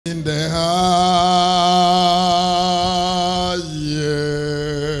in the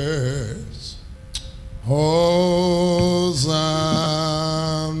highest. Hosanna,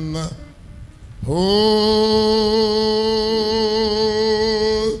 Hosanna,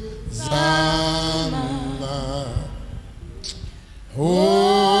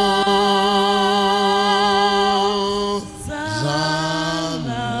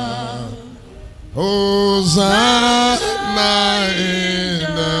 Hosanna, Hosanna in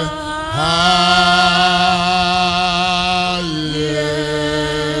the highest.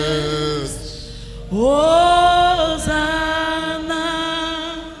 Hosanna,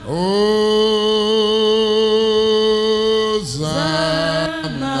 Hosanna,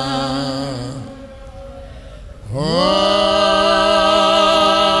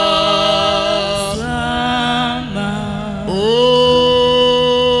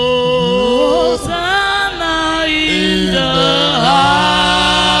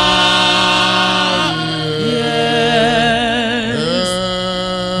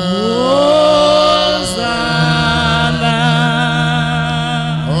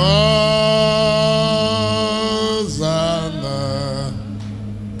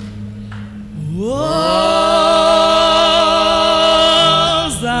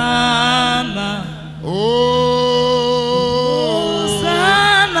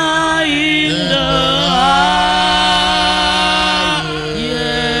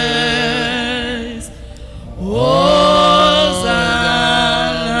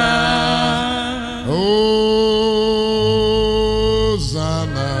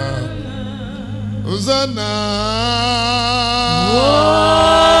 Hosanna,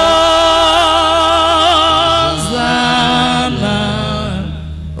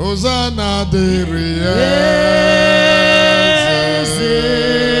 Hosanna in the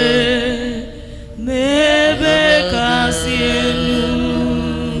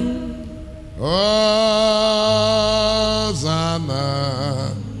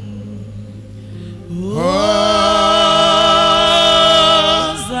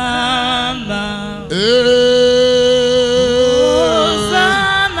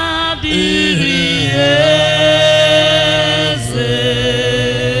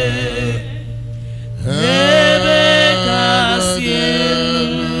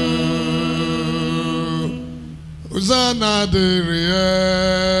Hosanna de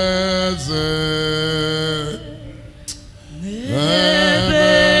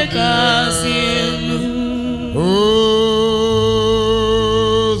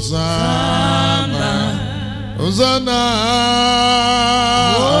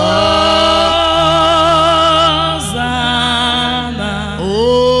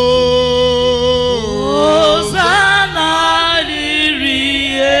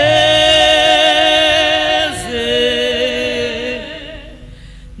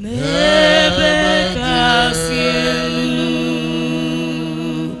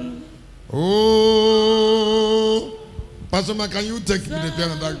Pastor Man, can you take me the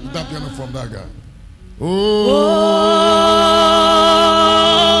piano, that piano from that guy? Hosanna,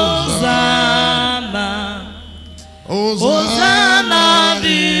 Hosanna,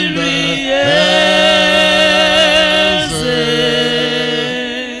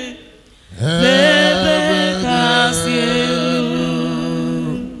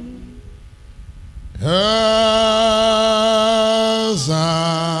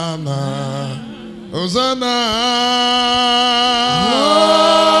 Hosanna,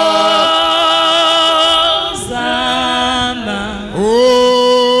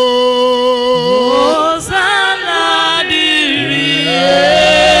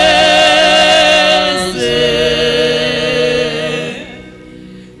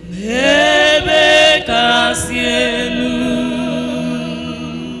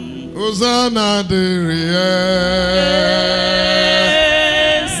 Hosanna de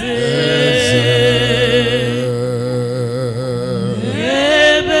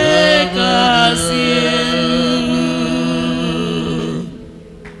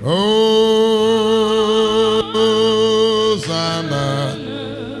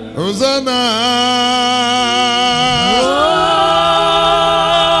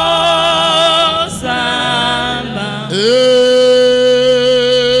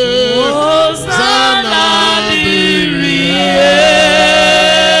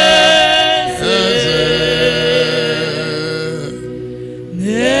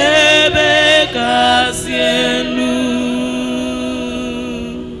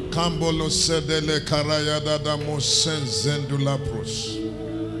Sedele karayada da mosen zendula pros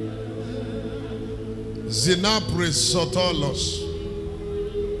zinapres sotolos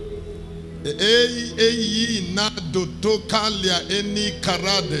Ei na dotokalia eni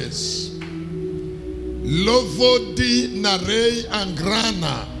karades. Lovodi narei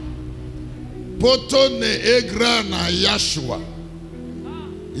angrana. Poto ne egrana Yashua.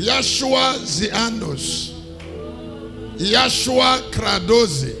 Yashua zianos. Yashua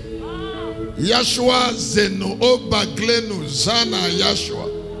kradozi. Yashua zeno obaglenu zana Yashua.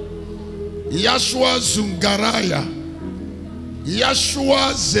 Yashua zungaraya.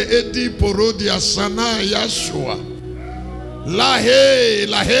 Yashua zeedi porodia sana Yashua.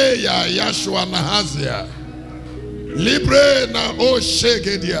 Lahe ya Yashua nahazia. Libre na o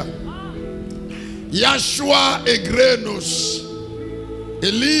shegedia. Yashua egrenos.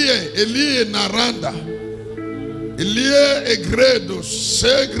 Elie naranda. Elie egredos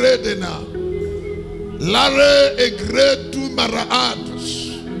segredena. Lare egredu maraadus.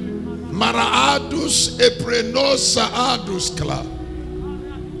 Maraadus eprenosa adus kla.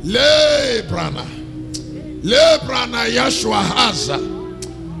 Lebrana Yashua haza.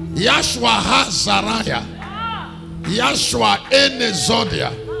 Yashua hazaraya. Yashua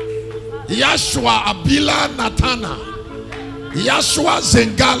enezodia. Yashua abila natana. Yashua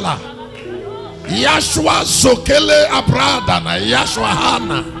zengala. Yashua zokele abradana. Yashua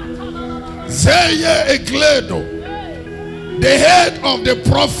hana. Zeye egledo. The head of the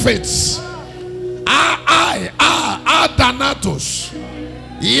prophets. Adanatos.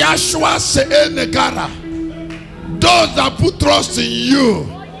 Yashua seenegara. Those that put trust in you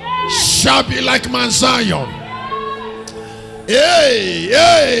shall be like Mount Zion.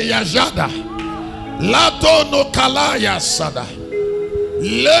 Yajada. Lato no kalaya sada.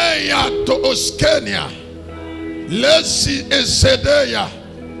 Leya to oskenia. Lesi esedeya.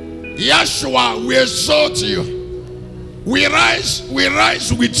 Yashua, we exalt you. We rise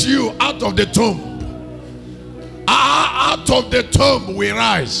with you out of the tomb. Out of the tomb we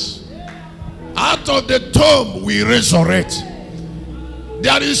rise. Out of the tomb we resurrect.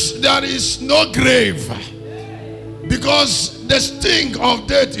 There is no grave, because the sting of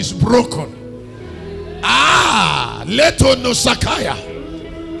death is broken. Leto no sakaya.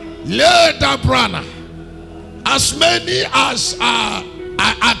 Leda brana. As many as are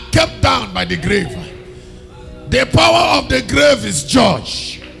kept down by the grave, the power of the grave is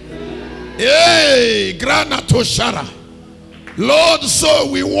judged. Granato Shara. Lord, so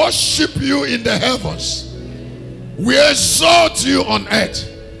we worship you in the heavens. We exalt you on earth.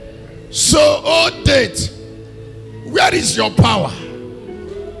 So, oh death, where is your power?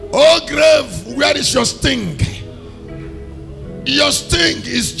 Oh grave, where is your sting? Your sting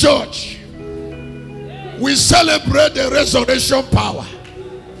is judged. We celebrate the resurrection power.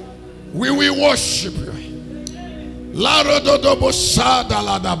 We will worship you.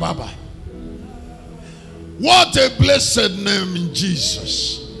 What a blessed name in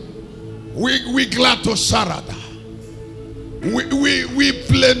Jesus. We glad to sarada. We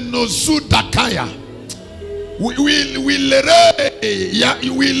play no sudakaya. We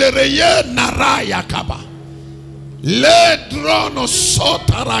lere naraya kaba. Le drono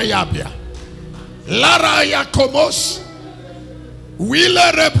sotarayabia. Laraya komos. We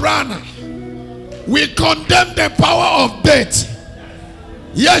lere brana. We condemn the power of death.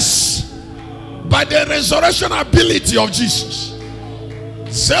 Yes. By the resurrection ability of Jesus.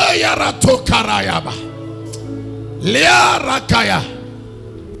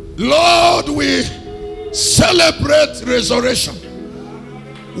 Lord, we celebrate resurrection.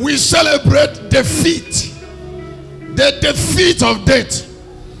 We celebrate defeat. The defeat of death.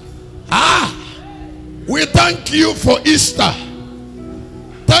 We thank you for Easter.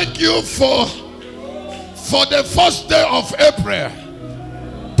 Thank you for the first day of April.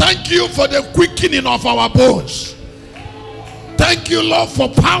 Thank you for the quickening of our bones. Thank you, Lord, for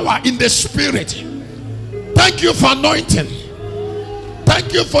power in the spirit. Thank you for anointing.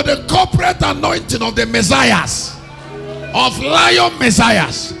 Thank you for the corporate anointing of the messiahs, of lion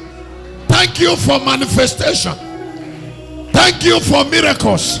messiahs. Thank you for manifestation. Thank you for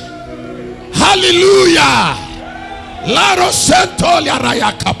miracles. Hallelujah. Laro sentolia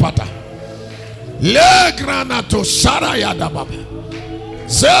raya kapata. Le granato saraya dababa.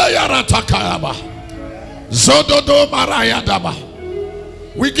 Zeyaratakayaba. Zododo marayadaba.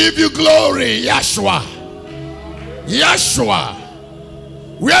 We give you glory, Yashua. Yashua.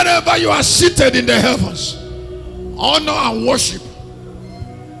 Wherever you are seated in the heavens, honor and worship,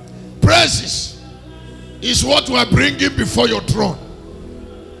 praises is what we are bringing before your throne.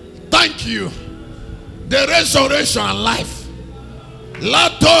 Thank you. The resurrection and life.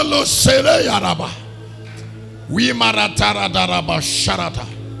 Latolo sereyaraba. We maratara daraba sharata.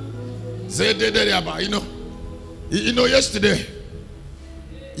 You know, yesterday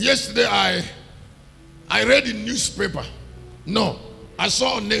Yesterday I read in newspaper. No, I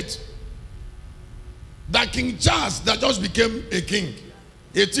saw on it that King Charles that just became a king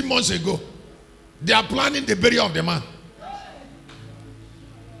 18 months ago, they are planning the burial of the man.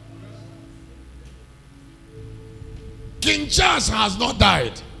 King Charles has not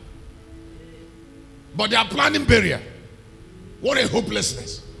died, but they are planning burial. What a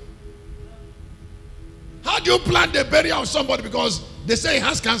hopelessness. How do you plan the burial of somebody because they say he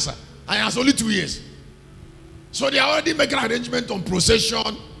has cancer and he has only 2 years? So they are already making arrangement on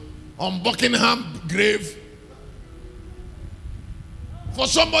procession, on Buckingham grave, for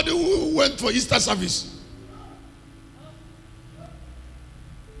somebody who went for Easter service.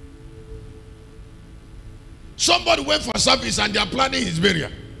 Somebody went for service and they are planning his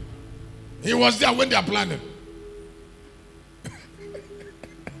burial. He was there when they are planning.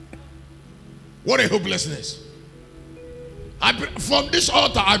 What a hopelessness. From this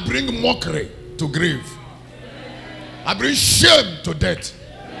altar, I bring mockery to grave. I bring shame to death.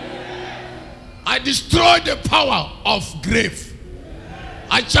 I destroy the power of grave.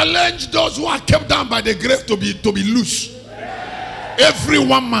 I challenge those who are kept down by the grave to be loose. Every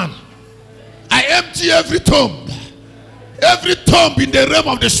one man. I empty every tomb. Every tomb in the realm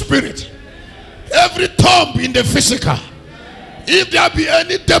of the spirit. Every tomb in the physical. If there be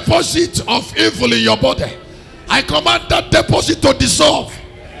any deposit of evil in your body, I command that deposit to dissolve.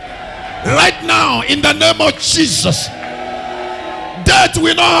 Right now, in the name of Jesus. Death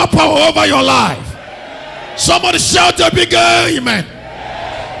will not have power over your life. Somebody shout a big amen.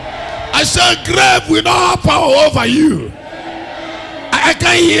 I said grave will not have power over you. I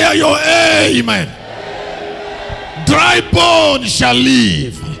can hear your amen. Dry bones shall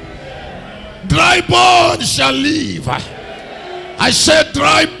live. Dry bones shall live. I said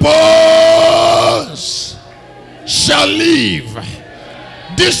dry bones shall live.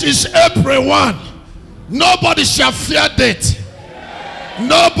 This is April 1. Nobody shall fear death.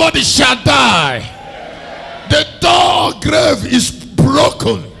 Nobody shall die. The door of grave is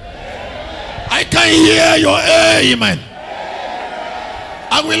broken. I can hear your amen.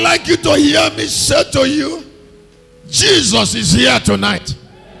 I would like you to hear me say to you, Jesus is here tonight.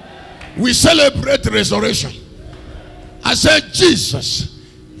 We celebrate resurrection. I said Jesus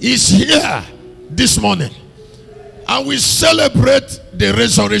is here this morning. And we celebrate the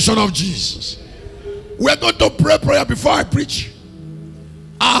resurrection of Jesus. We are going to pray prayer before I preach.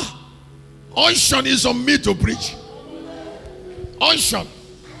 Unction is on me to preach. Unction.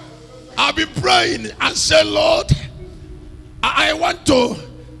 I've been praying and said, Lord, I want to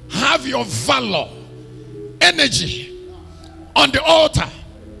have your valor, energy on the altar.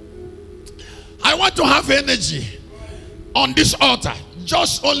 I want to have energy on this altar,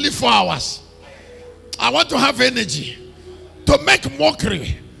 just only 4 hours. I want to have energy to make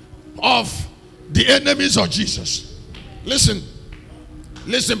mockery of the enemies of Jesus. Listen,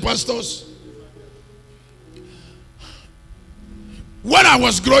 pastors. When I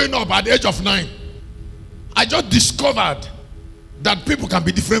was growing up at the age of 9, I just discovered that people can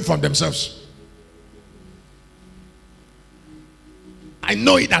be different from themselves. I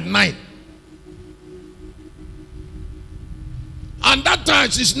know it at 9. And that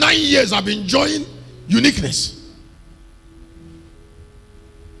time, since 9 years, I've been enjoying uniqueness.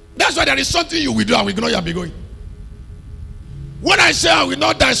 That's why there is something you will do and we know you'll be going. When I say I will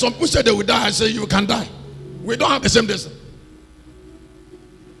not die, some people say they will die. I say you can die. We don't have the same destiny.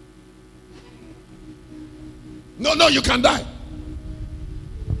 No, you can die.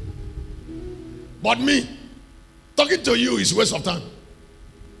 But me, talking to you is a waste of time.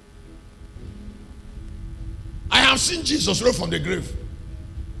 I have seen Jesus rose from the grave.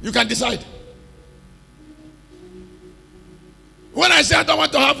 You can decide. When I say I don't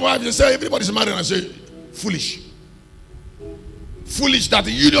want to have a wife, you say everybody's married. I say foolish. Foolish that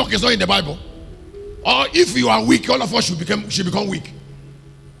the union is not in the Bible. Or if you are weak, all of us should become weak.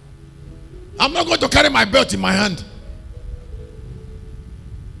 I'm not going to carry my belt in my hand.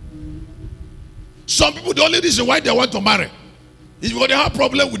 Some people, the only reason why they want to marry is because they have a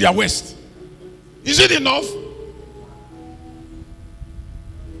problem with their waist. Is it enough?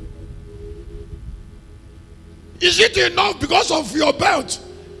 Is it enough because of your belt?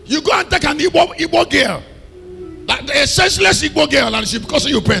 You go and take an Igbo girl, like a senseless Igbo girl, and she because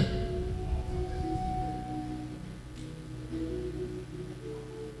you pain.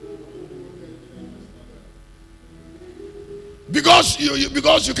 Because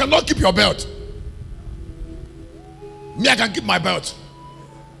you cannot keep your belt. Me, I can keep my belt.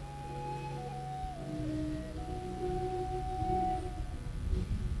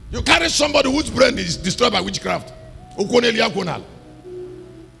 You carry somebody whose brain is destroyed by witchcraft.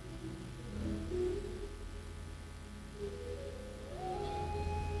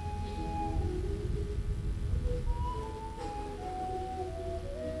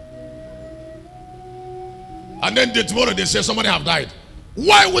 And then tomorrow they say somebody have died.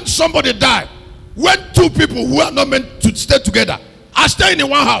 Why would somebody die when two people who are not meant to stay together are staying in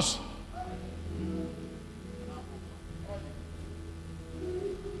one house?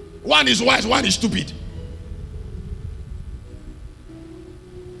 One is wise, one is stupid.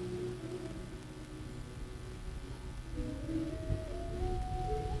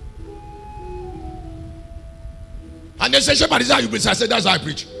 And they say, Shepherd, is how you preach? I said, that's how I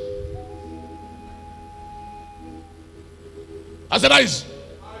preach. I said,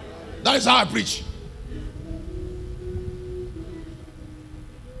 that is how I preach.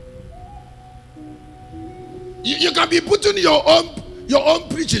 You can be putting your own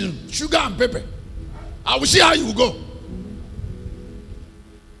preaching, sugar and pepper. I will see how you will go.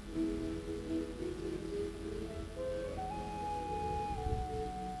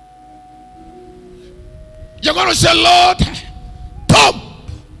 You're going to say, Lord, Tom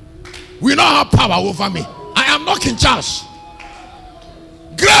will not have power over me. I am not in charge.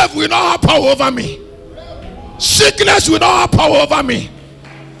 Grave will not have power over me. Sickness will not have power over me.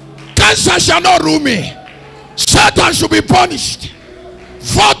 Cancer shall not rule me. Satan should be punished.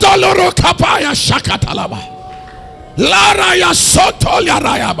 Fotoloro kapaya shakatalaba. Lara ya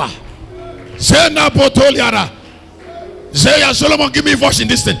sotolyarayaba. Zena botolyara. Zeya Solomon, give me a voice in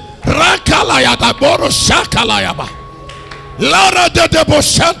this thing. Rakalaya da boro shakalayaba. Lara de debo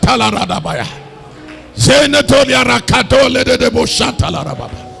shantalarabaya. Zena tolyara kadole de debo shantalarababa.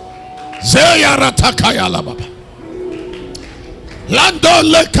 Zeya ratakaya lababa. Lando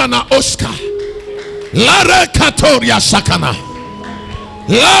lekana Oscar. Lara katoria sakana.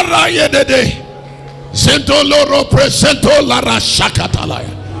 Lara yedede. Zento loro presento lara shakatalaya.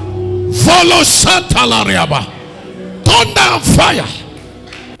 Follow Santa Lariaba. Thunder and fire.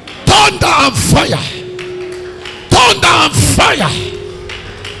 Thunder and fire. Thunder and fire.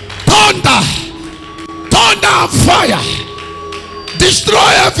 Thunder. Thunder and fire.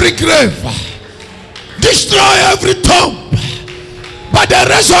 Destroy every grave. Destroy every tomb. By the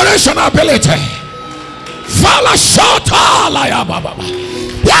resurrection ability. Fala shota la ya baba.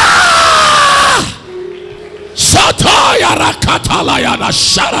 Yeah! Shota ya rakata la ya na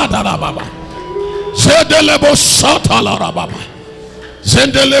sharada la baba. Zedelebo shota la baba.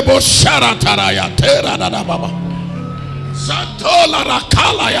 Zendelebo sharatara ya tera da baba. Santola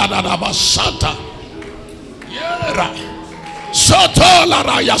rakala ya da baba santa. Yera. Sotola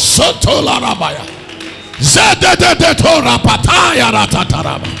ra ya sotola rabaya. Zedede tora pataya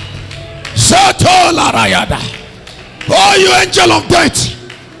ratataraba. Sotola rayada. Oh, you angel of death,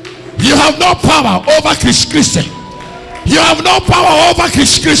 you have no power over Christian. You have no power over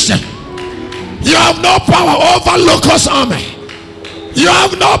Christian. You have no power over Locust Army. You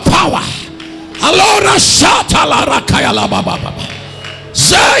have no power. Alora shata la rakaya la baba baba.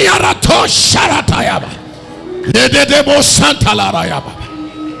 Zayarato sharatayaba. Lededebo santa la rayaba.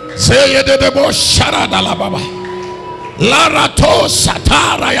 Zayedebo sharada la baba. Larato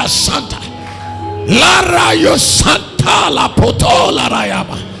satara ya santa. Lara yo santa la potola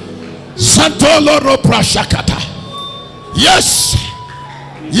rayaba. Santolo roprashakata. Yes.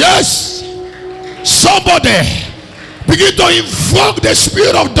 Yes. Somebody begin to invoke the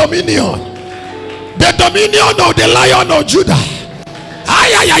spirit of dominion. The dominion of the Lion of Judah.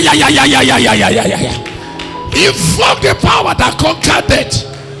 Invoke the power that conquered death.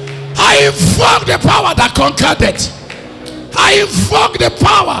 I invoke the power that conquered death. I invoke the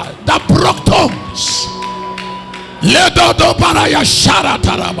power that broke tongues. Ledodo baraya shara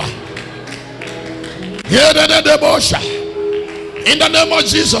taraba. In the name of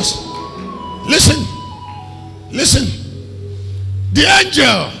Jesus. Listen. Listen. The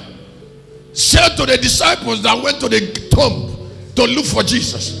angel said to the disciples that went to the tomb to look for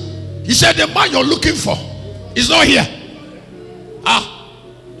Jesus. He said, the man you're looking for is not here.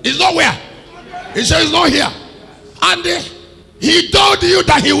 He's not where? He said he's not here. And he told you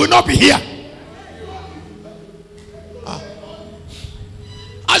that he will not be here.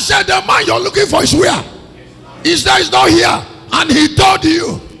 I said the man you're looking for is where? He said he's not here. And he told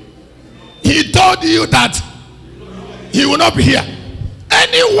you that he will not be here.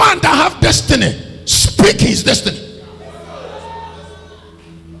 Anyone that have destiny, speak his destiny.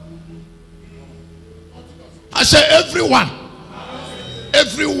 I say everyone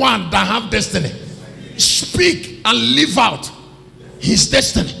that have destiny, speak and live out his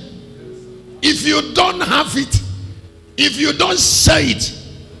destiny. If you don't have it, if you don't say it,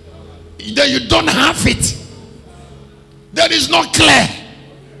 then you don't have it. That is not clear.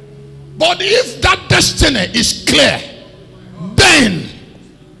 But if that destiny is clear, then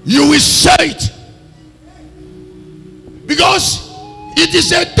you will say it. Because it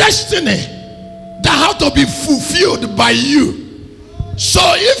is a destiny that have to be fulfilled by you. So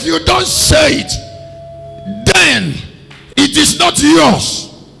if you don't say it, then it is not yours.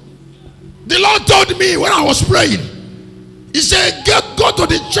 The Lord told me when I was praying, he said, go to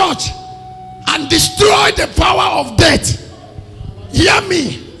the church and destroy the power of death. Hear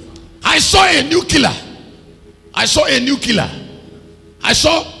me. I saw a new killer. I saw a new killer.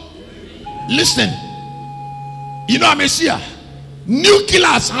 Listen. You know, Messiah, new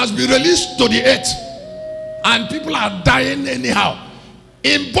killers has been released to the earth, and people are dying anyhow.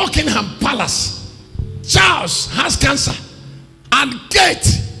 In Buckingham Palace, Charles has cancer, and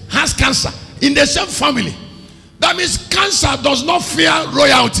Kate has cancer in the same family. That means cancer does not fear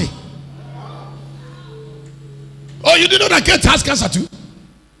royalty. Oh, you didn't know that Kate has cancer too?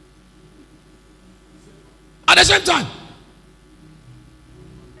 At the same time.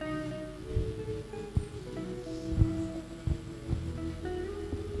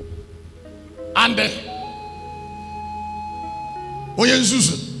 And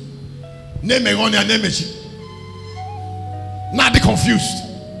now they confused.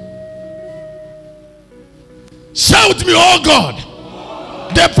 Shout me, oh God,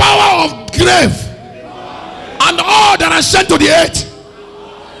 the power of grave and all that are sent to the earth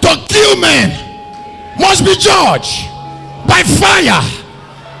to kill men must be judged by fire.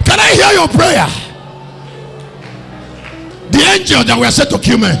 Can I hear your prayer? The angels that were sent to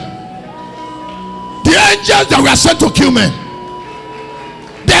kill men, the angels that were sent to kill men,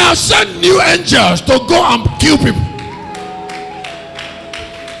 they have sent new angels to go and kill people.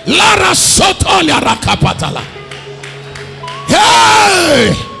 Lara soto lara kapatala.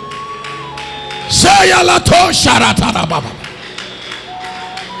 Hey, say la to sharatara baba.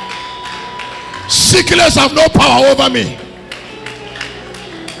 Sickness have no power over me.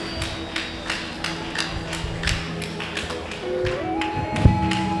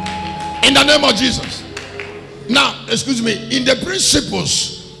 In the name of Jesus. Now, excuse me. In the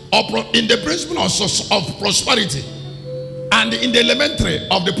principles of prosperity and in the elementary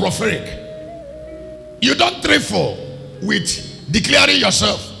of the prophetic, you don't trifle with declaring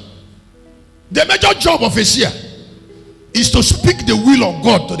yourself. The major job of a seer is to speak the will of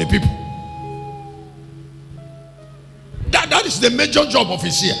God to the people. That is the major job of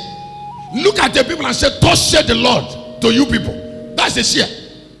a seer. Look at the people and say, thus said the Lord to you people. That's the seer.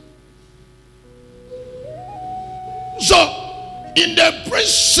 So, in the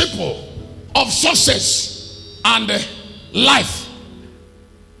principle of success and life,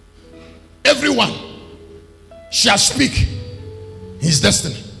 everyone shall speak his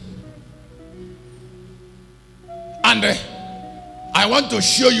destiny. And I want to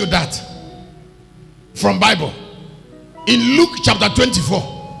show you that from Bible. In Luke chapter 24.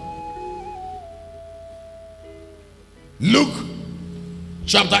 Luke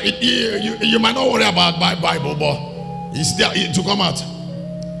chapter, you might not worry about Bible, but it's there to come out.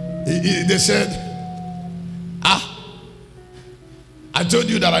 They said, I told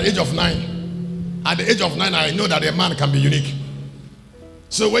you that at the age of 9, I know that a man can be unique.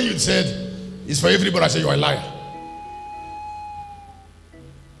 So when you said it's for everybody, I said you're a liar.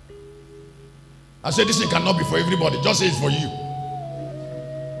 I said this thing cannot be for everybody, just say it's for you.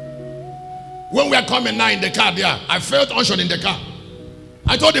 When we are coming now in the car there, I felt unction in the car.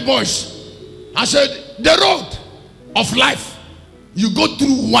 I told the boys, I said, the road of life you go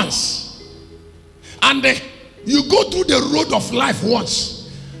through once, and you go through the road of life once,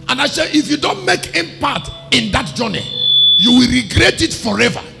 and I said if you don't make impact in that journey, you will regret it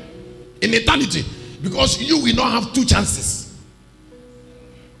forever in eternity, because you will not have two chances.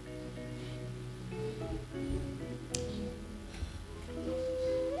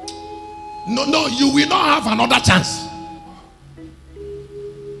 No, you will not have another chance.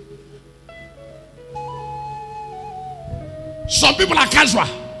 Some people are casual.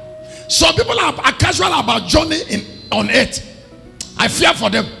 Some people are casual about journey on earth. I fear for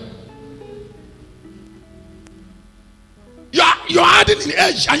them. You're adding in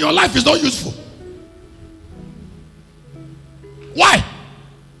age and your life is not useful. Why?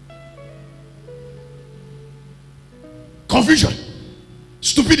 Confusion,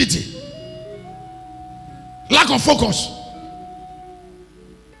 stupidity, lack of focus.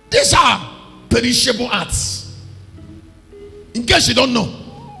 These are perishable acts. In case you don't know,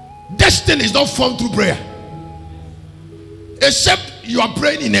 destiny is not formed through prayer, except you are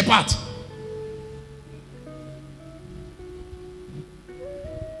praying in a part.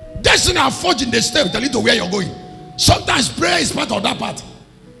 Destiny are forged in the step that lead to where you're going. Sometimes prayer is part of that part.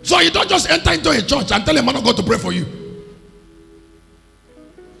 So you don't just enter into a church and tell a man of God to pray for you.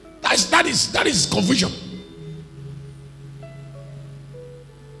 That is confusion.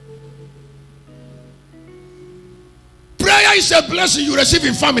 There is a blessing you receive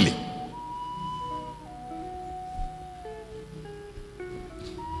in family.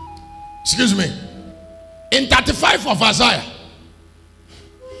 Excuse me. In 35 of Isaiah,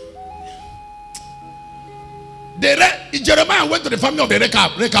 Jeremiah went to the family of the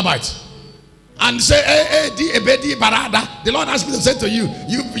Rechabites and said, hey, Barada, the Lord asked me to say to you,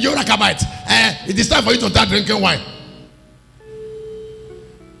 you Rechabite, it is time for you to start drinking wine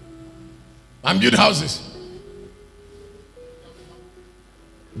and build houses.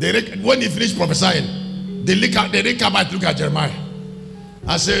 When he finished prophesying, the Rechabite looked at Jeremiah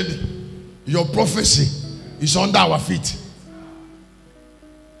and said, your prophecy is under our feet.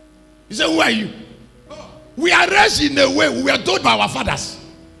 He said, who are you? We are raised in a way, we were told by our fathers.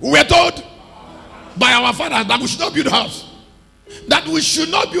 We were told by our fathers that we should not build a house. That we should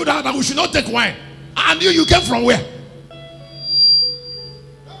not build a house, that we should not take wine. And you came from where?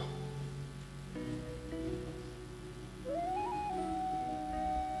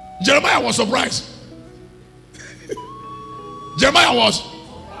 Jeremiah was surprised. Jeremiah was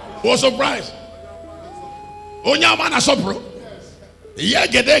surprised. Onyamana sopro.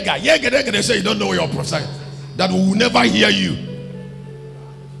 They say you don't know what you're prophesying. That we will never hear you.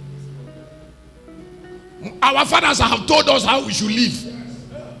 Our fathers have told us how we should live.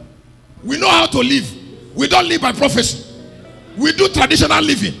 We know how to live. We don't live by prophecy. We do traditional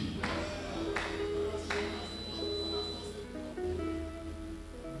living.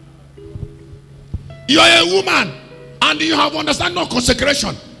 You are a woman and you have understanding of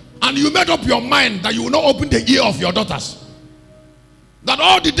consecration, and you made up your mind that you will not open the ear of your daughters. That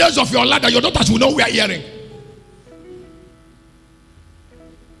all the days of your life that your daughters will not wear earring.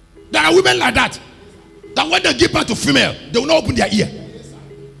 There are women like that. That when they give birth to female, they will not open their ear.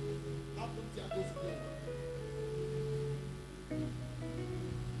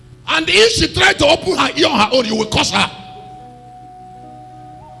 And if she tries to open her ear on her own, you will curse her.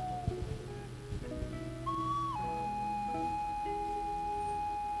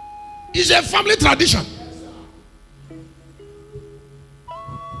 It's a family tradition.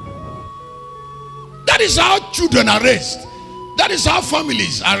 That is how children are raised. That is how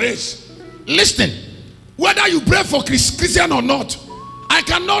families are raised. Listen, whether you pray for Christian or not, I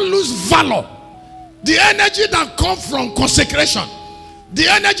cannot lose valor. The energy that comes from consecration, the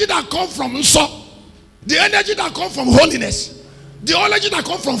energy that comes from nso, the energy that comes from holiness, the energy that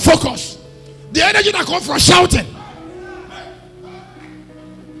comes from focus, the energy that comes from shouting.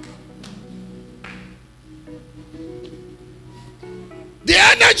 The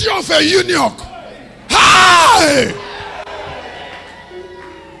energy of a eunuch. Hi!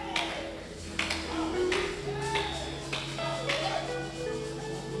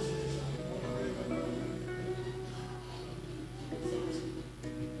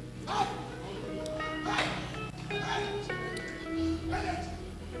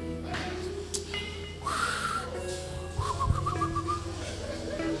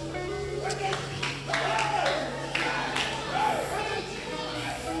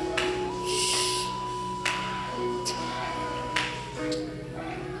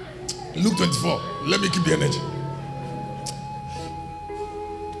 Luke 24. Let me keep the energy.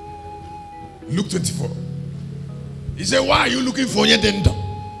 Luke 24. He said, why are you looking for your dendo?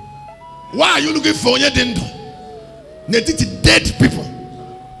 Why are you looking for your dendo? Dead people.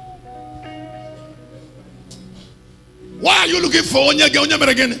 Why are you looking for your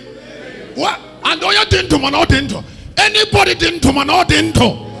again? What? And all your dendo man or dendo. Anybody dendo man or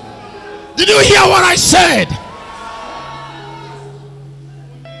dendo. Did you hear what I said?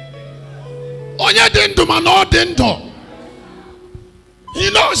 He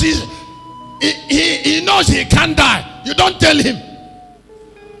knows he knows he can't die. You don't tell him.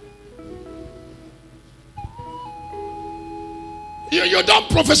 You don't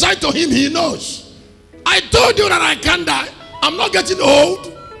prophesy to him. He knows. I told you that I can't die. I'm not getting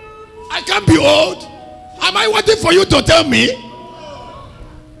old. I can't be old. Am I waiting for you to tell me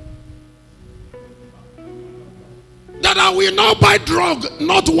that I will not buy drug,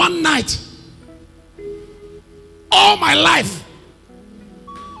 not one night, all my life?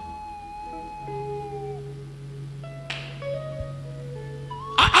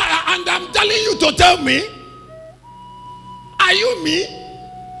 And I'm telling you to tell me, are you me?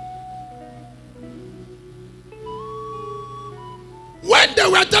 When they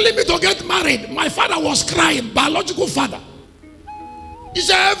were telling me to get married, my father was crying, biological father. He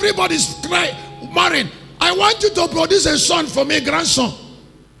said, everybody's crying, married. I want you to produce a son for me, grandson.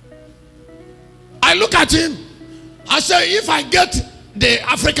 I look at him. I say, if I get the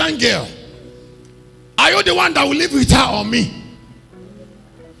African girl, are you the one that will live with her or me?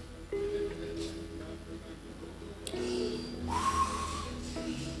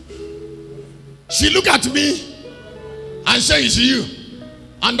 She looked at me and said, "It's you."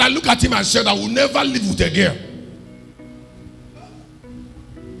 And I look at him and said, "I will never live with a girl."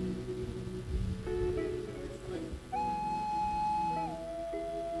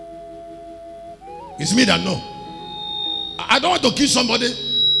 It's me that know. I don't want to kill somebody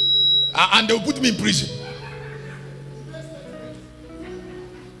and they will put me in prison.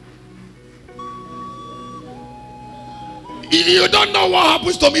 You don't know what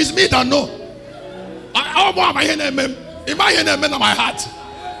happens to me. It's me that know. How am I hearing amen? Am I hearing amen on my heart?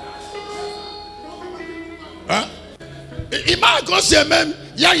 Huh? Am I going to say amen?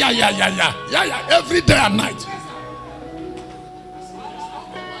 Yeah, every day and night.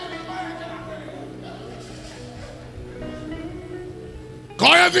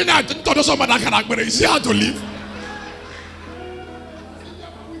 Go every night. You see how to live.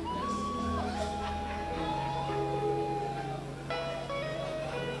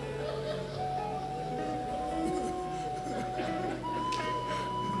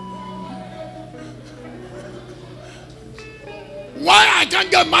 Why I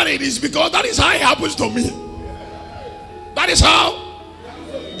can't get married is because that is how it happens to me. That is how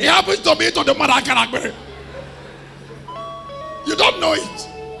it happens to me, to the man I cannot marry. You don't know it.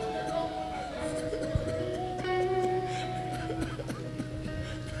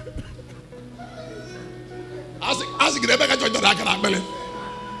 Ask Rebecca to that cannot marry.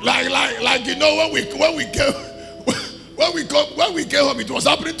 Like you know, when we came home, it was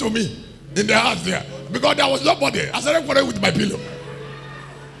happening to me in the house there. Because there was nobody. I started quarreling with my pillow.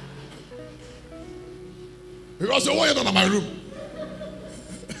 Because the one in my room.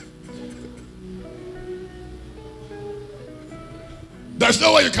 There's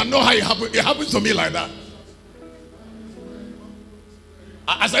no way you can know how it happened. It happens to me like that.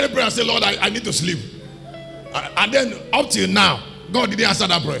 I started praying and said, "Lord, I need to sleep." And then up till now, God didn't answer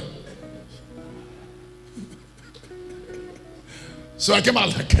that prayer. So I came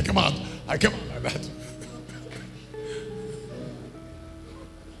out like that.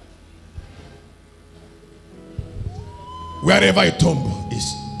 Wherever a tomb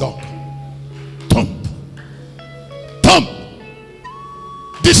is dug, tomb.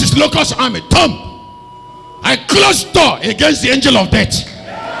 This is locust army. Tomb. I close door against the angel of death.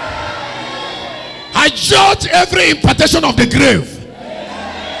 I judge every impartation of the grave.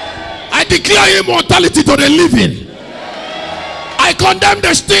 I declare immortality to the living. I condemn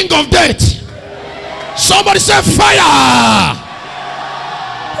the sting of death. Somebody say fire.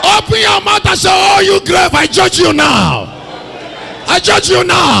 Open your mouth and say, "Oh, you grave, I judge you now. I judge you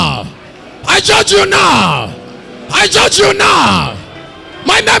now. I judge you now. I judge you now.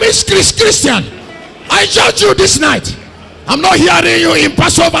 My name is ChrisChristian. I judge you this night. I'm not hearing you in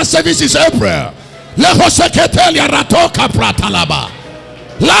Passover services April. Leho seketelia ratoka pratalaba.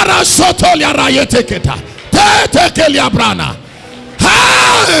 Lara sotolia rayeteketa. Tetekelia brana.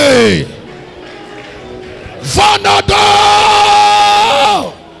 Hey! Vonodo!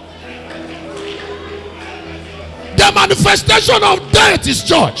 The manifestation of death is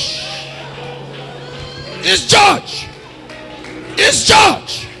judge. Is judge. Is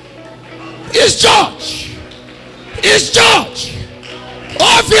judge. Is judge. Is judge.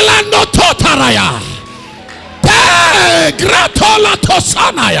 Ovila no totaraya. Te gratola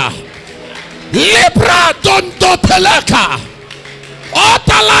tosanaya. Libra dondo teleka.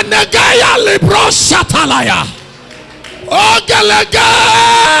 Otala negaya libro satalaya. Ogelegay.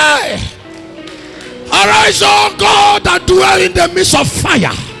 Arise, O God, that dwell in the midst of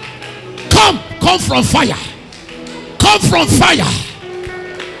fire. Come from fire. Come from fire.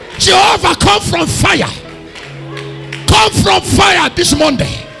 Jehovah, come from fire. Come from fire this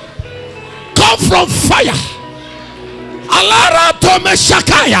Monday. Come from fire. Alara tome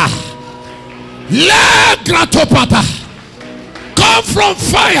shakaya. Le gratopata. Come from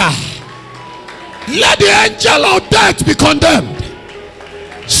fire. Let the angel of death be condemned.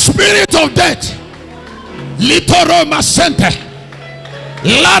 Spirit of death. Litoroma Center.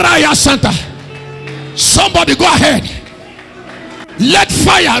 Laraya Center. Somebody go ahead. Let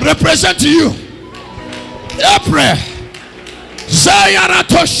fire represent you. April.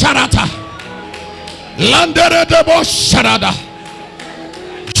 Zayarato Sharata. Landere debo Sharada.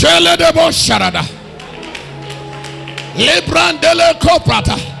 Chele debo Sharada. Librandele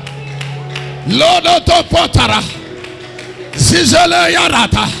Koprata. Lodoto Potara. Zizele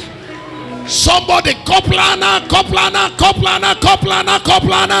Yarata. Somebody Koplana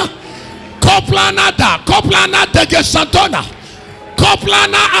de Gesantona,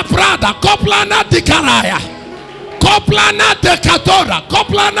 Koplana Aprada, Koplana de Karaya, Koplana de Katora,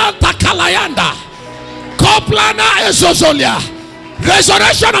 Koplana Takalayanda, Koplana Ezozolia,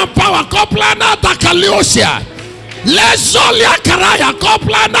 Resurrection and power. Koplana Dakaliosia. Lezolia Karaya.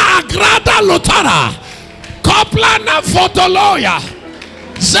 Koplana Agrada Lotara. Koplana Fotoloya.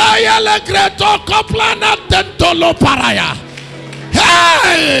 Zayale Greto. Koplana Tentolo Paraya.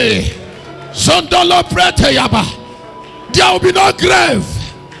 Hey! Sondolo Prete Yaba. There will be no grave.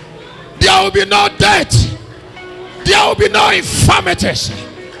 There will be no death. There will be no infirmities.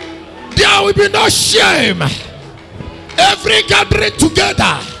 There will be no shame. Every gathering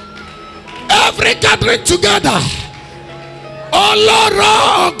together. Every gathering together. Oh Lord,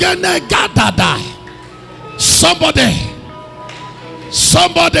 somebody.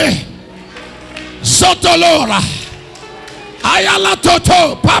 Zotolora. Ayala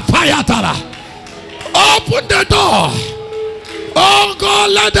Toto. Papayatara. Open the door. Oh God,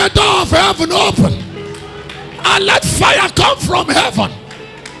 let the door of heaven open. And let fire come from heaven.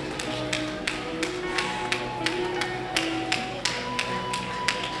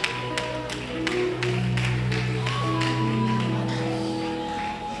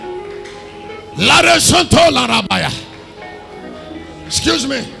 Excuse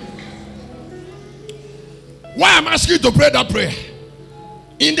me. Why I'm asking you to pray that prayer?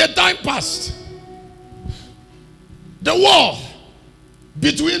 In the time past, the war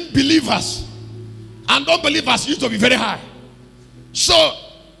between believers and unbelievers used to be very high. So,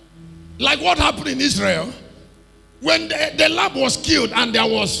 like what happened in Israel, when the lamb was killed and there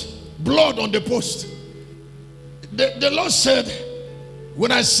was blood on the post, the Lord said,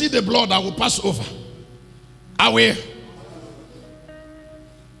 when I see the blood, I will pass over. I will.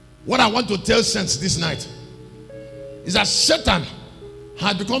 What I want to tell saints this night is that Satan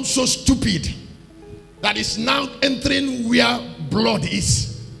has become so stupid that is now entering where blood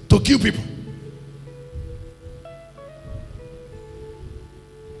is to kill people.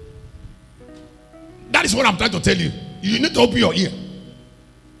 That is what I'm trying to tell you. You need to open your ear.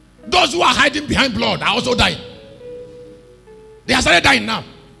 Those who are hiding behind blood are also dying. They are started dying now.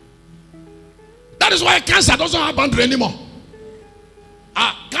 That is why cancer doesn't have boundary anymore.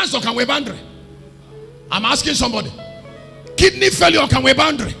 Cancer can wear boundary. I'm asking somebody. Kidney failure can wear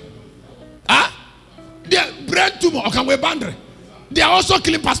boundary. Their brain tumor can wear boundary. They are also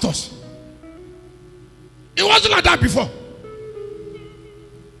killing pastors. It wasn't like that before.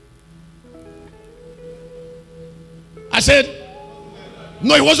 I said,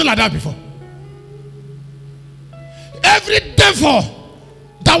 no, it wasn't like that before. Every devil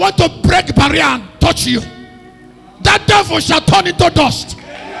that want to break barrier and touch you, that devil shall turn into dust.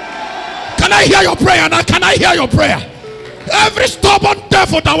 Can I hear your prayer now? Can I hear your prayer? Every stubborn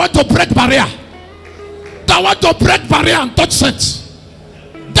devil that want to break barrier, that want to break barrier and touch saints,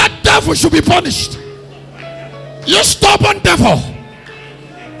 that devil should be punished. You stubborn devil.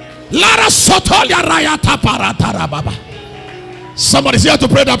 Somebody's here to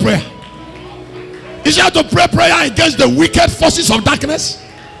pray that prayer. Is here to pray prayer against the wicked forces of darkness.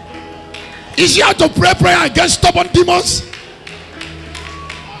 Is here to pray prayer against stubborn demons,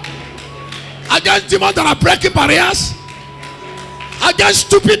 against demons that are breaking barriers, against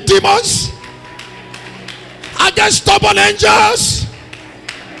stupid demons, against stubborn angels.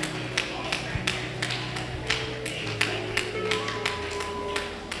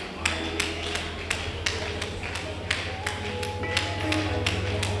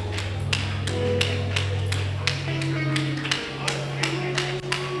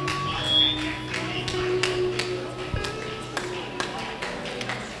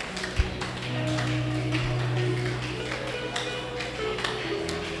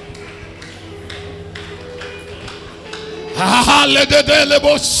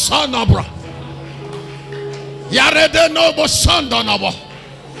 Yarede no bosondo nobo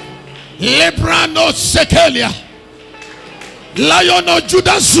Lebrano sekelia Layono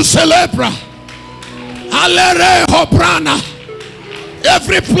Judas celebra Alere hobrana.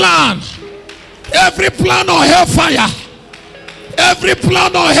 Every plan of hellfire, every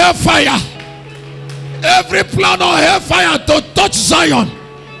plan of hellfire, every plan of hellfire to touch Zion,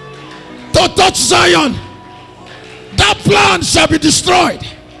 that plan shall be destroyed.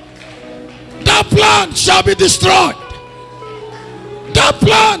 That plan shall be destroyed. That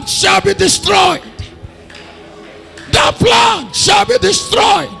plan shall be destroyed. That plan shall be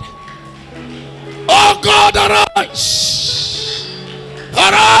destroyed. Oh God, arise.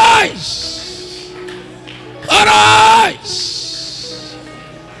 Arise. Arise.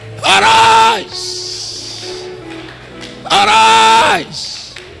 Arise.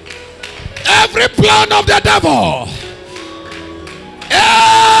 Arise. Every plan of the devil.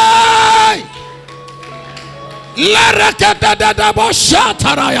 Hey!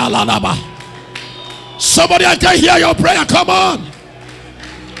 Somebody, I can hear your prayer. Come on.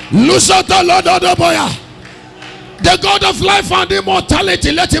 The God of life and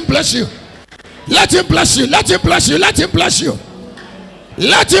immortality, let him bless you. Let him bless you. Let him bless you. Let him bless you.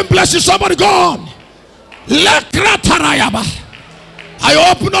 Let him bless you. Somebody go on. I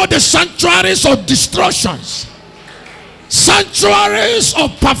open all the sanctuaries of destructions, sanctuaries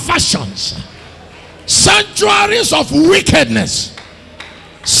of perversions, sanctuaries of wickedness,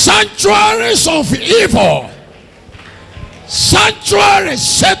 sanctuaries of evil, sanctuaries,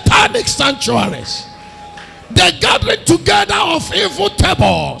 satanic sanctuaries, the gathering together of evil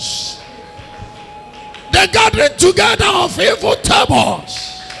tables, the gathering together of evil tables.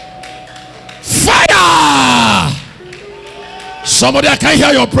 Fire! Somebody, I can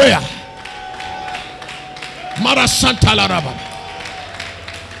hear your prayer. Mara Santa Laraba.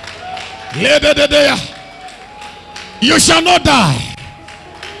 You shall not die.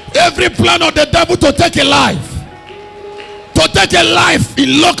 Every plan of the devil to take a life,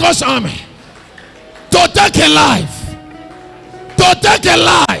 in locust army, to take a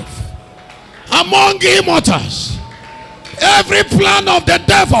life among immortals. Every plan of the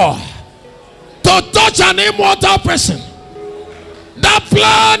devil to touch an immortal person, that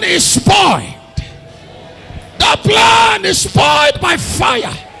plan is spoiled. That plan is spoiled by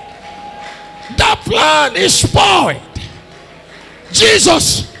fire. That plan is spoiled.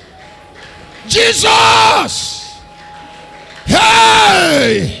 Jesus.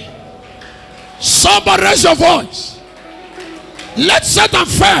 Hey, somebody raise your voice. Let Satan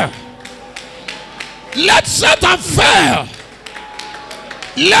fail. Let Satan fail.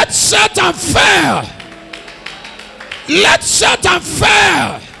 Let Satan fail. Let Satan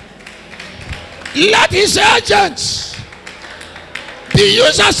fail. Let his agents be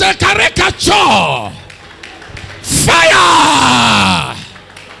used as a caricature. Fire!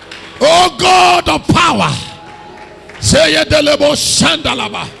 Oh God of power. Say ye delebo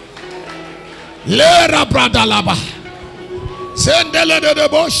shandalaba. Lera bradalaba. Sendele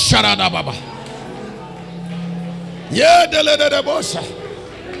debo sharadababa. Ye dele debo sa.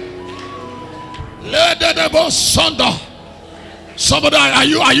 Le debo sonda. Somebody,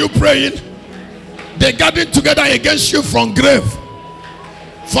 are you praying? They gathered together against you from grave,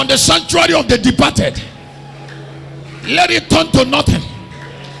 from the sanctuary of the departed. Let it turn to nothing.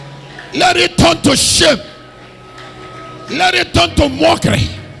 Let it turn to shame. Let it turn to mockery.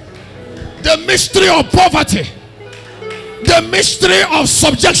 The mystery of poverty, the mystery of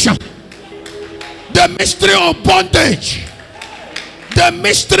subjection, the mystery of bondage, the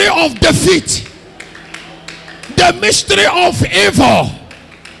mystery of defeat, the mystery of evil,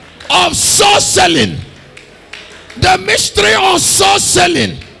 of soul selling, the mystery of soul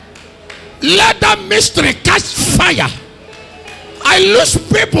selling. Let that mystery catch fire. I lose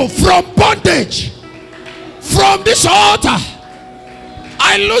people from bondage from this altar.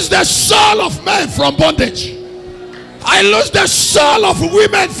 I lose the soul of men from bondage. I lose the soul of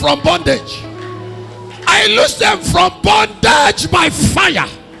women from bondage. I lose them from bondage by fire.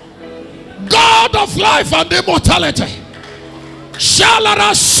 God of life and immortality.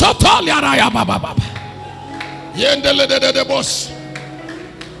 Shalara sotalia raya baba baba. Yendele de boss.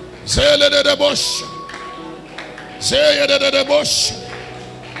 Zele de boss. Zeye de boss.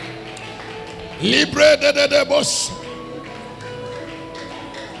 Libre de boss.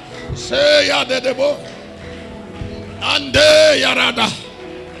 Zeya de boss. Ande yarada.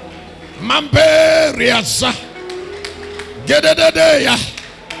 Mambe riasa. Gede de ya.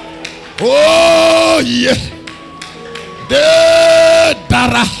 Oh yeah. De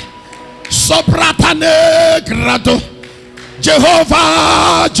dara sopratane grado.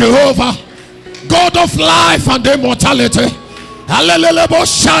 Jehovah, God of life and immortality. Hallelujah,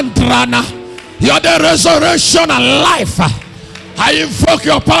 Shandrana. You are the resurrection and life. I invoke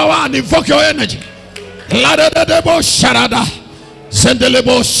your power and invoke your energy.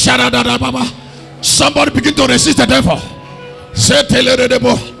 Somebody begin to resist the devil. Say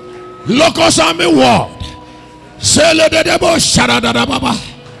teledebo. Locos army world. Say ledebo sharada baba.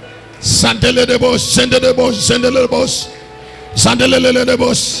 Sandeledebo, sendelebo, sendelebo,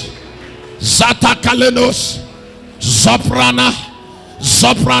 sandelelebo, zatakalenos, zoprana,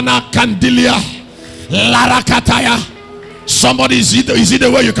 candilia, larakataya. Somebody, is it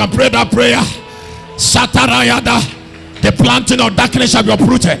the way you can pray that prayer? Satarayada, the planting of darkness shall be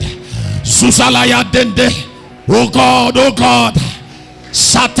uprooted. Susalaya dende, oh God,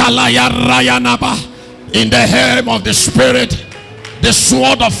 Satalaya rayanaba, in the helm of the Spirit, the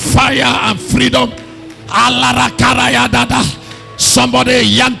sword of fire and freedom. Alarakarayadada.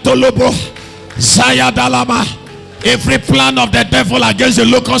 Somebody yantolobo zayadalama. Every plan of the devil against the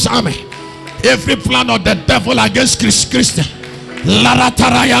locust army, every plan of the devil against Christian,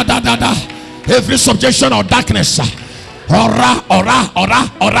 Larataraya da da da. Every subjection of darkness. Ora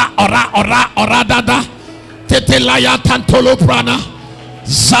da da. Tetelaya tantolo prana.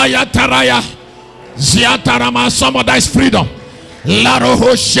 Zayataraya. Ziatarama. Some of that is freedom.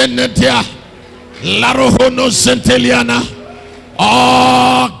 Laroho shenetia. Laroho no zenteliana.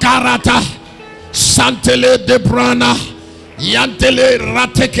 Oh garata. Santele de brana. Yantele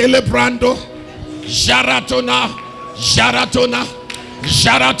ratekele brando. Jaratona. Jaratona.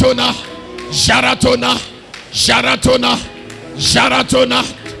 Jaratona. Jaratona. Jaratona. Jaratona.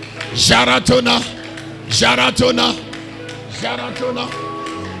 Jaratona. Jaratona. Jaratona.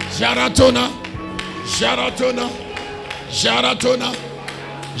 Jaratona. Jaratona. Jaratona.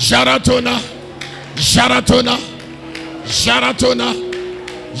 Jaratona. Jaratona. Jaratona.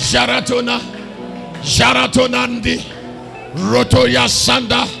 Jaratona. Jaratonandi. Rotoya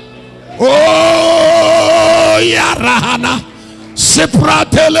Sanda. Oh Yarahana.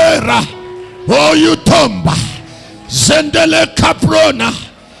 Sepratelera. Oh you tomba. Zendele caprona.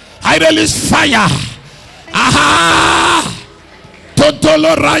 I release fire. Aha.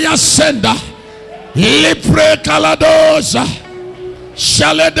 Totolo raya senda. Lipre caladosa.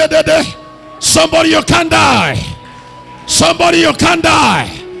 Shale de de de. Somebody you can die. Somebody you can die.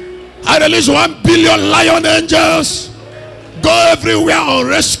 I release 1 billion lion angels. Go everywhere on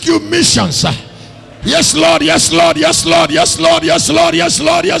rescue missions. Yes, Lord, yes, Lord, yes, Lord, yes, Lord, yes, Lord, yes,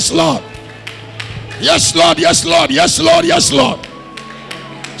 Lord, yes, Lord. Yes, Lord, yes, Lord, yes, Lord, yes, Lord.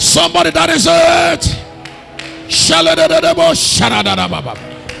 Somebody that is it.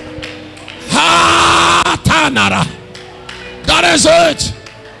 That is it.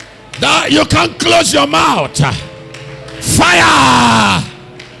 That you can close your mouth. Fire.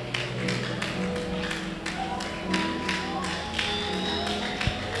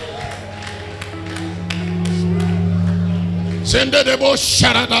 Sende debo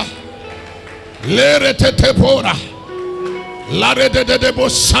sharada. Lere tetepora. Lare de debo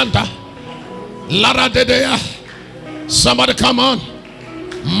santa. Lara de dea. Somebody come on.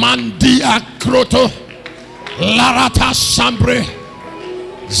 Mandia kroto. Larata sambre.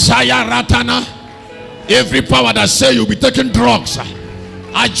 Zayaratana. Every power that say you'll be taking drugs,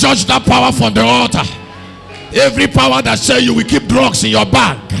 I judge that power from the altar. Every power that say you will keep drugs in your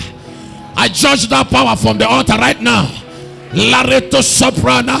bag, I judge that power from the altar right now. Lareto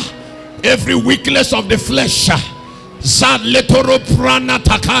soprana. Every weakness of the flesh. Zad letoro prana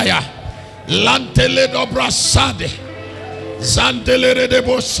takaya. Lantele dobra sade. Zandele de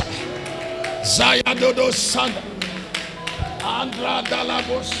bosa. Zayadodo sanda. Andra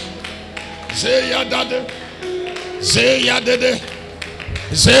dalabos. Zeya dade. Zeya dede.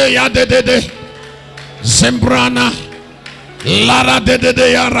 Zeya dede. Zembrana. Lara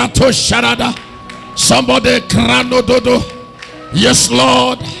dede yarato sharada. Somebody crano dodo. Yes,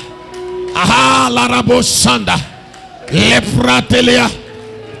 Lord. Aha, larabo sanda. Lepratelia.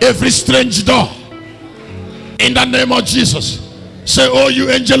 Every strange door. In the name of Jesus. Say, oh, you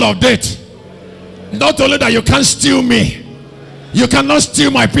angel of death. Not only that you can't steal me, you cannot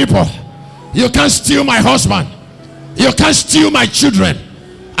steal my people. You can't steal my husband. You can't steal my children.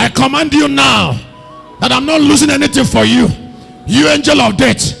 I command you now that I'm not losing anything for you. You angel of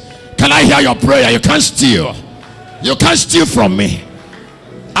death. Can I hear your prayer? You can't steal. You can't steal from me.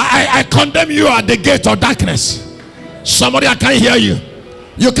 I condemn you at the gate of darkness. Somebody, I can't hear you.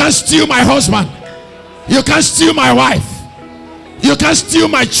 You can't steal my husband. You can't steal my wife. You can't steal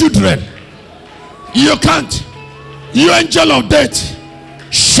my children. You can't. You angel of death.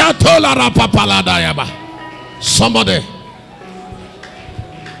 Somebody.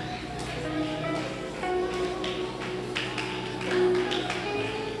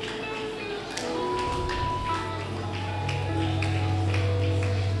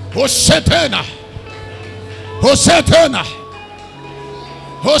 Hosetena. Hosetena.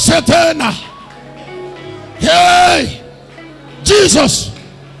 Hosetena. Hey, Jesus.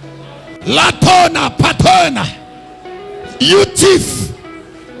 Latona patona. You thief.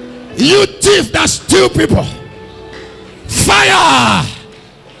 You thief that steal people. Fire.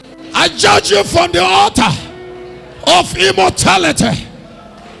 I judge you from the altar of immortality.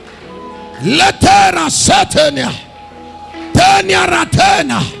 Letera setenia. Tenia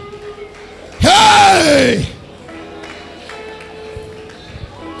ratena. Hey.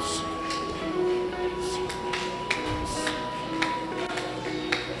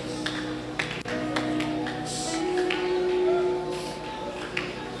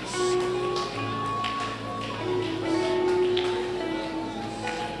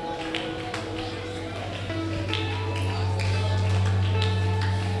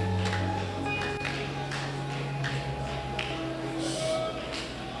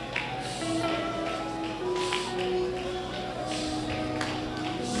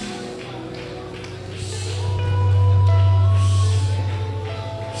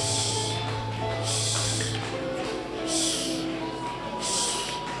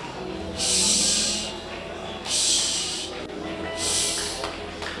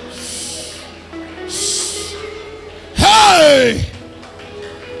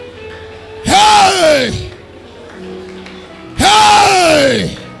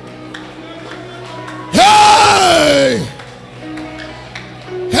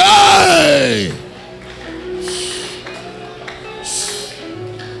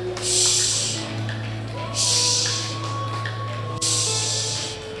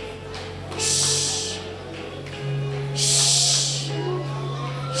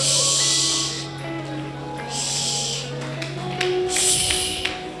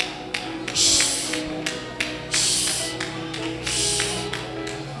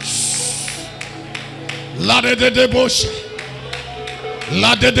 La de debosha.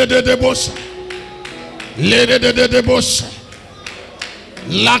 La de debosha. Le de debosha.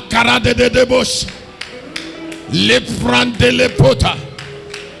 La cara de debosha. Le prende le pota.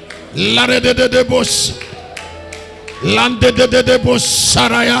 La de debosha. Lande de debosha.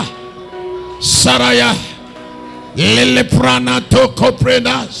 Saraya. Saraya. Le prana toko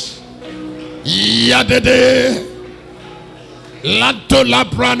prenas. Yadede. Lanto la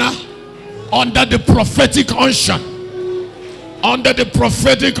prana. Under the prophetic unction. Under the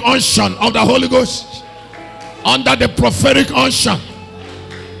prophetic unction of the Holy Ghost. Under the prophetic unction.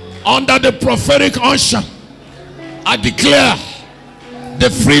 Under the prophetic unction. I declare the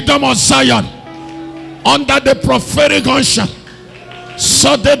freedom of Zion. Under the prophetic unction.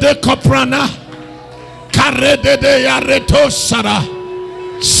 So de coprana. Kare de yareto sara.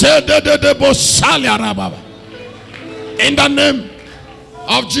 Se de bosalia rababa. In the name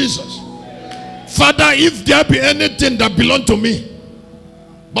of Jesus. Father, if there be anything that belong to me,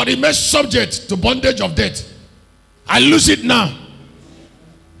 but it may subject to bondage of death, I lose it now.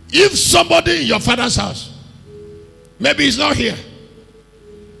 If somebody in your father's house, maybe he's not here,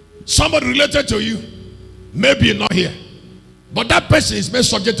 somebody related to you, maybe not here, but that person is made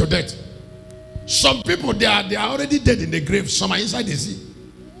subject to death. Some people, they are already dead in the grave. Some are inside the sea.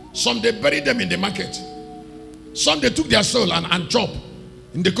 Some they buried them in the market. Some they took their soul and chopped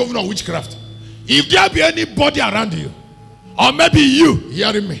in the covenant of witchcraft. If there be anybody around you, or maybe you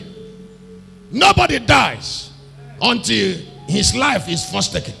hearing me, nobody dies until his life is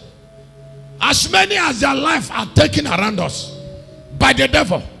first taken. As many as their life are taken around us by the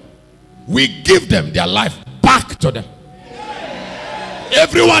devil, we give them their life back to them.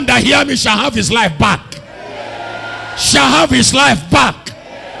 Everyone that hear me shall have his life back. Shall have his life back.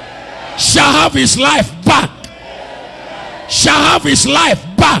 Shall have his life back. Shall have his life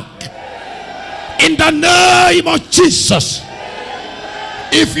back. In the name of Jesus.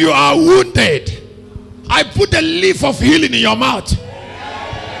 If you are wounded, I put a leaf of healing in your mouth,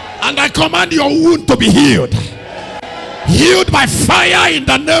 and I command your wound to be healed. Healed by fire in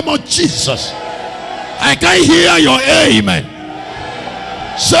the name of Jesus. I can hear your amen.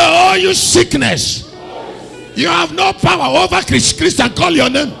 So all you sickness, you have no power over Christian. Call your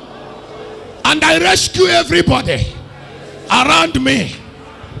name, and I rescue everybody around me.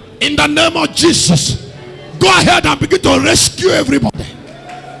 In the name of Jesus, go ahead and begin to rescue everybody.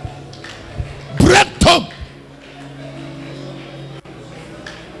 Break tongue.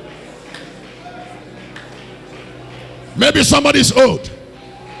 Maybe somebody is old.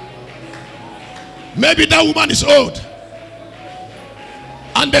 Maybe that woman is old.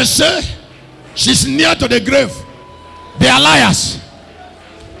 And they say she's near to the grave. They are liars.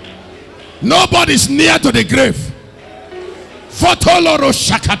 Nobody is near to the grave.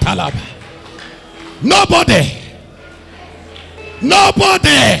 Nobody.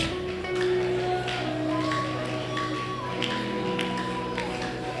 Nobody.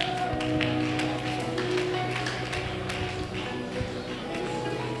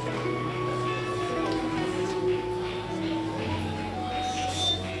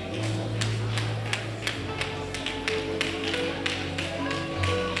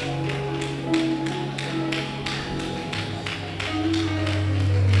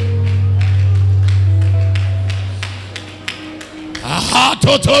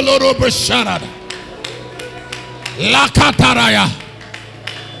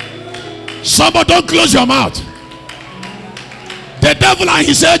 Somebody don't close your mouth. The devil and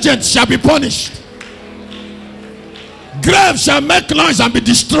his agents shall be punished. Grave shall make noise and be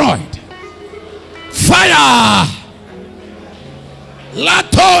destroyed. Fire.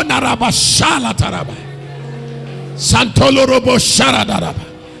 Lato naraba shala taraba. Santolo robo shara daraba.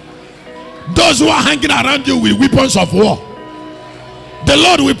 Those who are hanging around you with weapons of war, the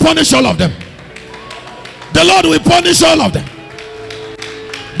Lord will punish all of them. The Lord will punish all of them.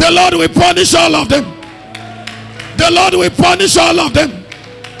 The Lord will punish all of them. The Lord will punish all of them.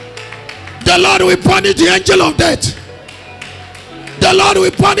 The Lord will punish the angel of death. The Lord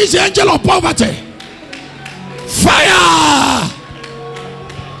will punish the angel of poverty. Fire!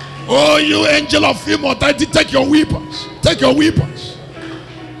 Oh, you angel of immortality, take your weapons. Take your weapons.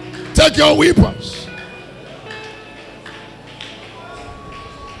 Take your weapons.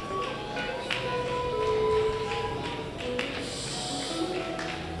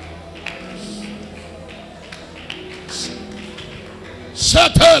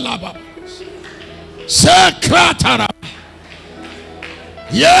 Setelaba. Sekrataraba.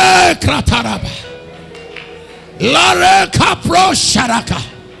 Ye krataraba. Lare kapro sharaka.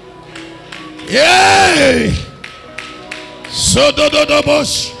 Ye.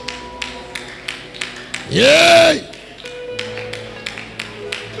 Sodododobos. Yay!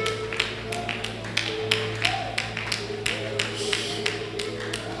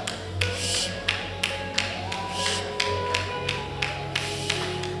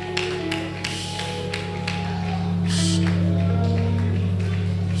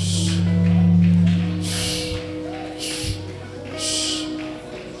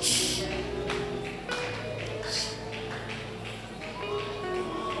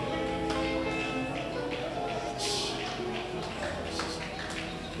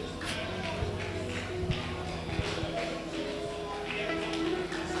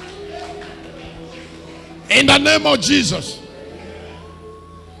 In the name of Jesus.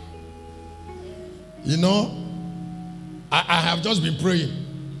 You know, I have just been praying.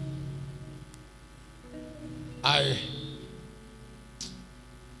 I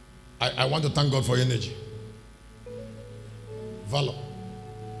want to thank God for energy, valor,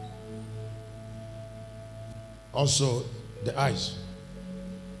 also the eyes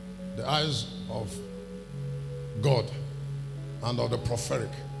of God and of the prophetic.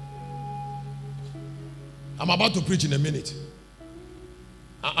 I'm about to preach in a minute,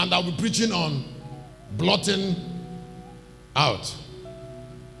 and I'll be preaching on blotting out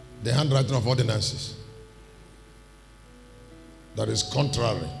the handwriting of ordinances that is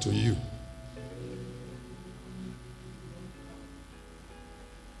contrary to you.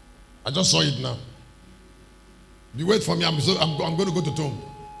 I just saw it now. You wait for me. I'm going to go to tomb.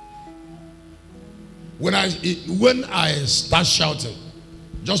 When I start shouting,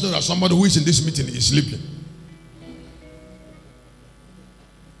 just know that somebody who is in this meeting is sleeping.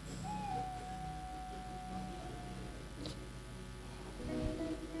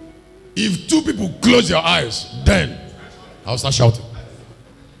 If two people close your eyes, then I'll start shouting.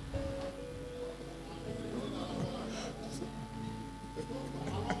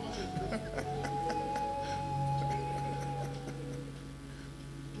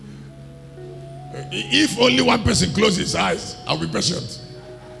 If only one person closes his eyes, I'll be patient.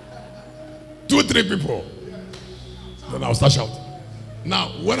 2, 3 people, then I'll start shouting. Now,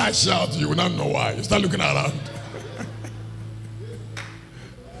 when I shout, you will not know why. You start looking around.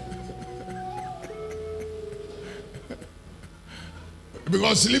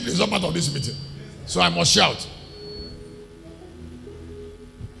 Because sleep is not part of this meeting. So I must shout.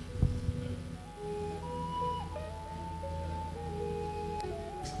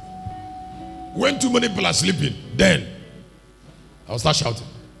 When too many people are sleeping, then I'll start shouting.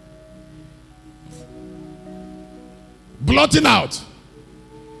 Blotting out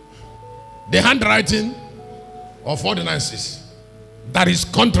the handwriting of ordinances that is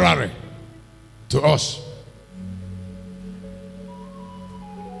contrary to us.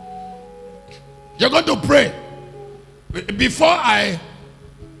 You're going to pray. Before I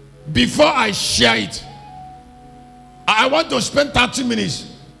share it, I want to spend 30 minutes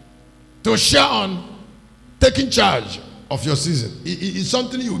to share on taking charge of your season. It's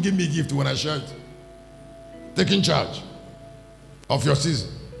something you will give me a gift when I share it. Taking charge of your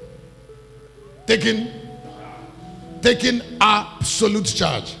season. Taking absolute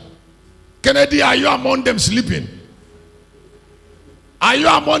charge. Kennedy, are you among them sleeping? Are you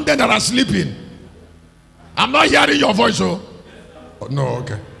among them that are sleeping? I'm not hearing your voice, oh no,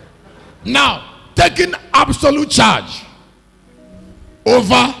 okay. Now, taking absolute charge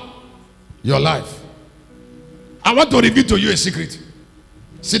over your life. I want to reveal to you a secret.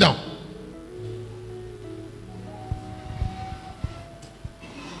 Sit down.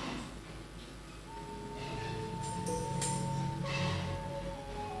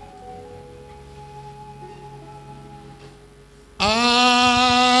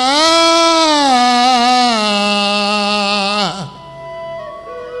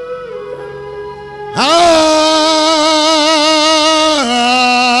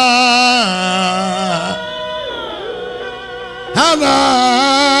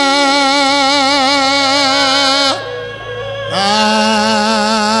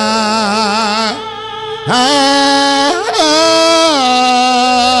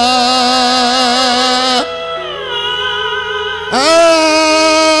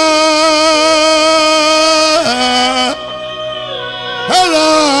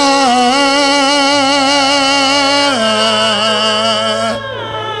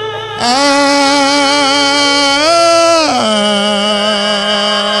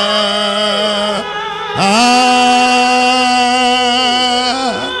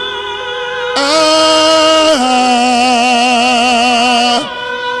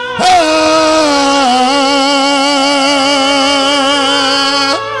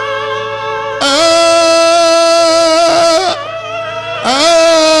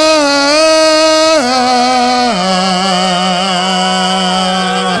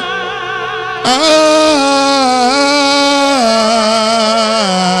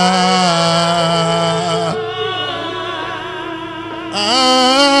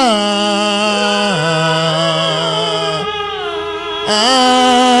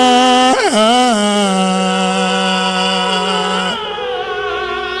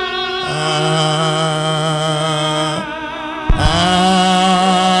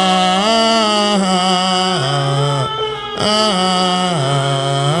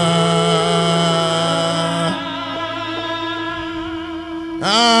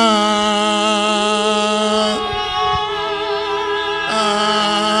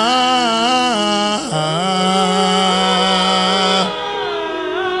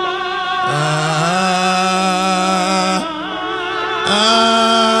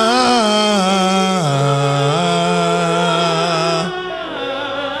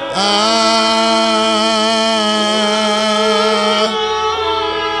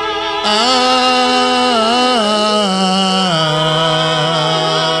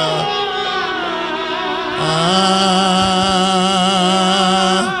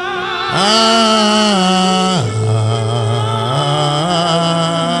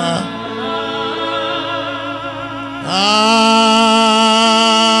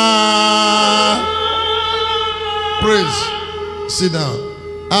 Sit down.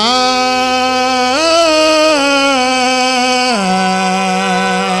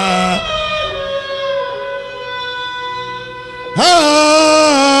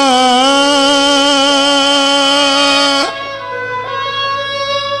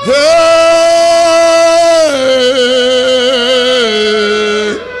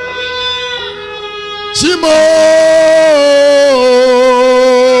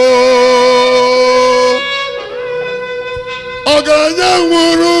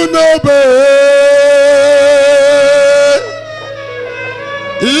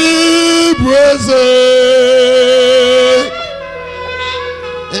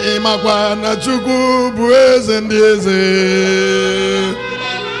 Makwana Chukwu bụ eze ndị eze.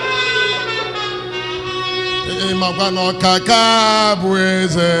 Makwana ọkaka bụ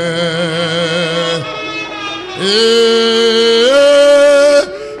eze.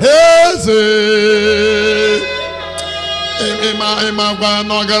 Eze.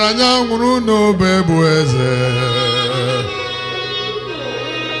 Makwana ọgaranya nwụrụ n'obe bụ eze.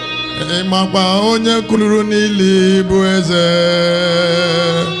 Makwa onye kuluru n'ili bụ eze.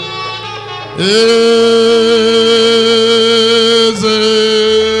 Eze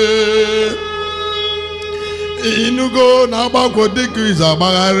inugo na agbakwo dịka izu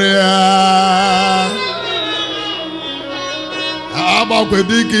agbagharịa, agbakwo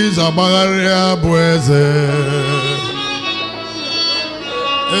dịka izu agbagharịa bụ eze.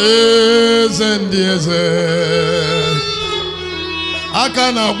 Eze ndị eze aka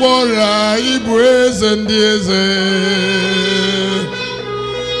na-agwọ ọrịa, ịbụ eze ndị eze.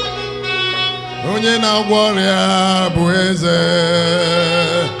 Onye na-agwọ ọrịa bụ eze.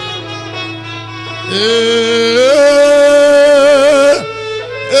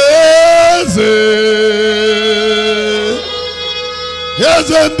 Eze.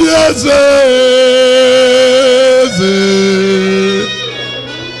 Eze ndị eze.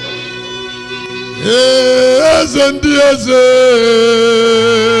 Eze ndị eze.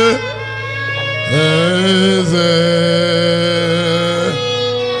 Eze.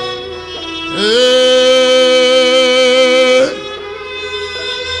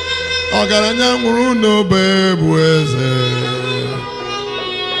 Ọgaranya nwụrụ n'obe bụ eze.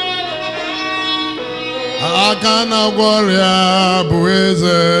 Aka na-agwọ ọrịa bụ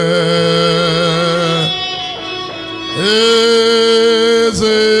eze.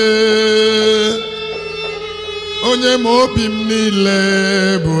 Eze. Onye ma obi m niile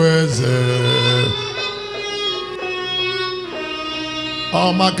bụ eze. Ọ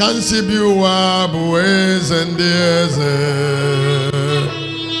maka nsibi ụwa bụ eze ndị eze.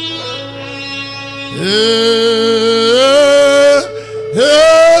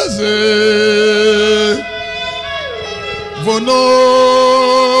 Eze.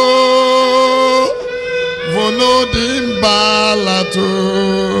 Vono di mbalato.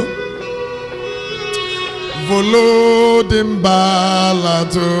 Volo di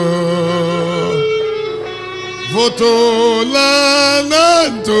mbalato. Votola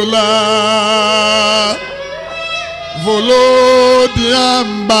nantola. Volo di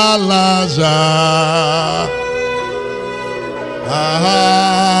ambalaja.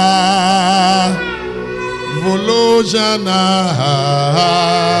 Volo jana.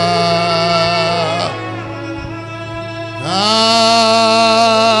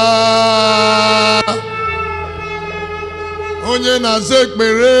 Onye na-aza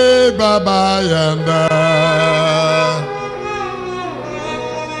ekpere baba yanda.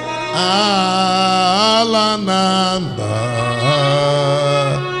 Alananda.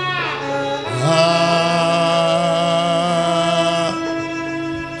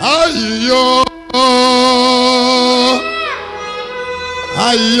 Ayo,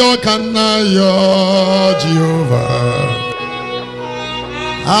 ayo kanayo Jehovah.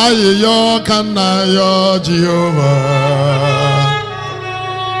 Ayo kanayo Jehovah.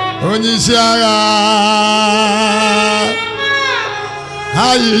 Onyisiara.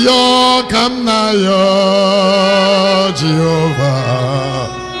 Ayo kanayo Jehovah.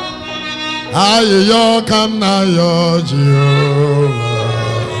 Ayo kanayo Jehovah.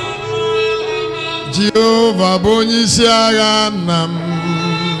 Jehovah bonyisiara nam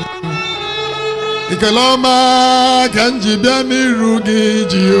ikeloma kanji biani rugi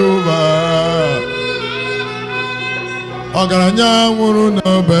Jehovah ogaranya nwuru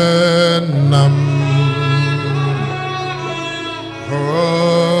no benam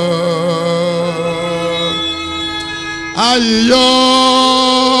ayo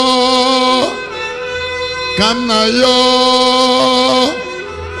kanayo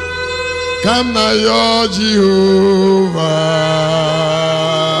come now, your Jehovah.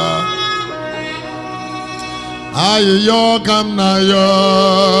 Ayo, come now,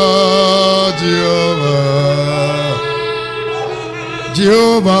 your Jehovah.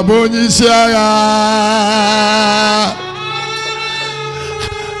 Jehovah Bonisiaya.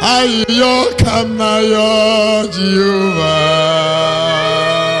 Ayo, come now, your Jehovah.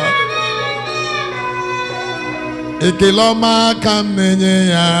 Ekeloma kamenye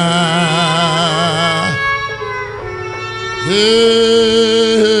ya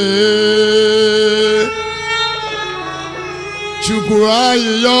Chukwu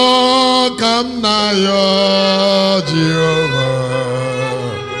ayo kamna yo Jehovah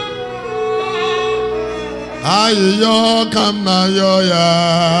ayo kamna yo ya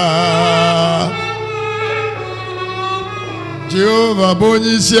Jehovah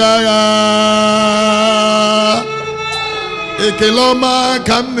bonyisiara Ekeloma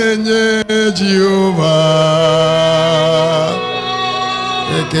kamnenye Jehovah.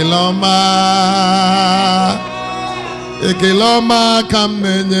 Ekeloma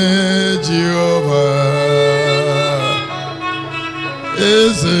kamnenye Jehovah.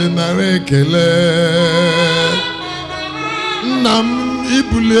 Eze narekele nam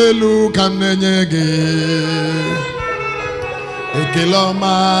ibulelu kamnenye ge.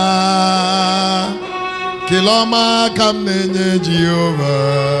 Keloma kamnenye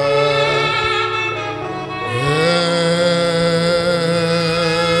Jehovah.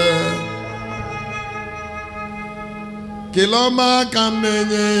 Keloma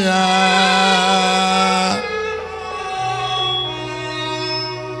kamnenye ya.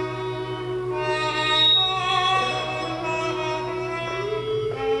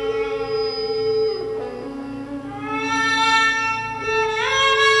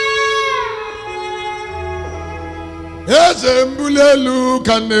 Ezembulelu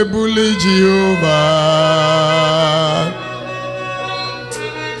kanebuli Jehovah.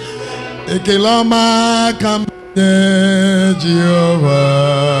 Ekeloma kamne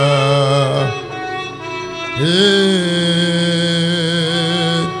Jehovah.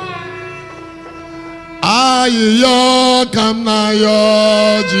 Ayo kamna yo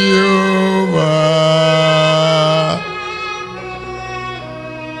Jehovah.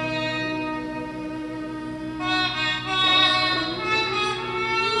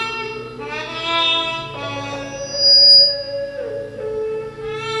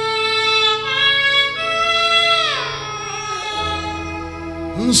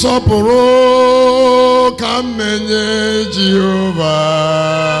 Nsoporo kamenye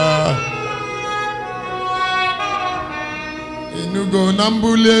Jehovah. Inugo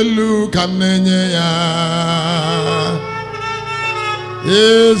nambulelu kamenye ya.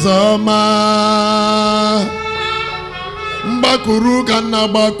 Ezoma mbakuru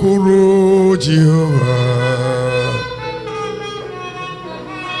kanabakuru Jehovah.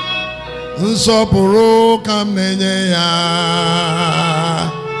 Nsoporo kamenye ya.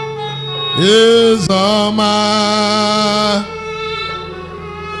 Ezoma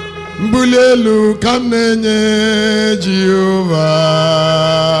mbulelu kamnenye Jehovah.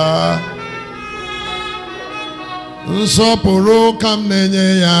 Nsoporo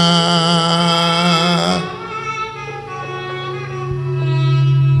kamnenye ya.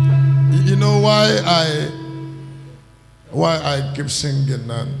 You know why I keep singing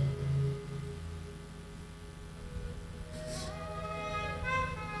that?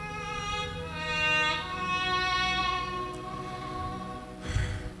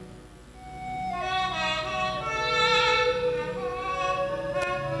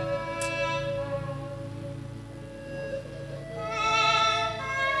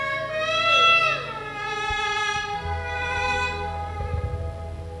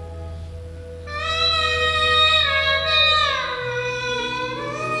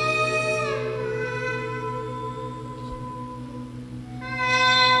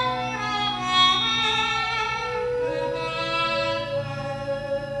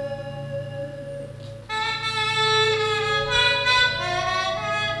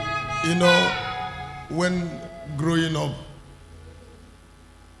 know, when growing up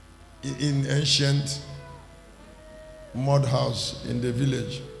in ancient mud house in the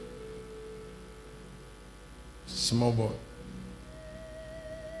village, small boy,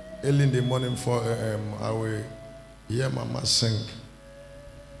 early in the morning 4 a.m. I will hear Mama sing,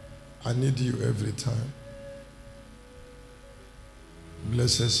 "I need you every time."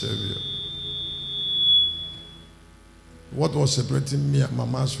 Blessed Savior. What was separating me and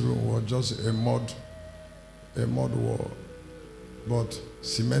Mama's room was just a mud wall, but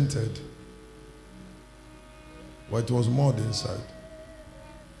cemented. But it was mud inside.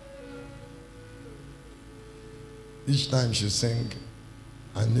 Each time she sang,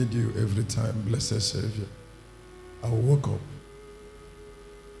 "I need you every time, blessed Savior," I woke up.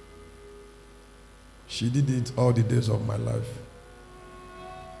 She did it all the days of my life.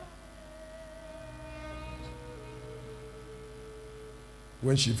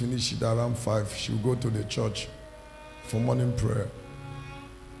 When she finished it around 5, she would go to the church for morning prayer.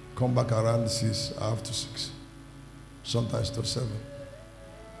 Come back around 6, after 6, sometimes to 7.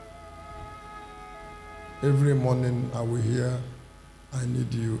 Every morning I will hear, "I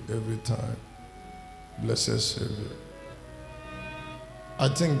need you every time, blessed Savior." I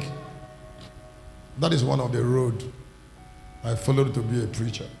think that is one of the roads I followed to be a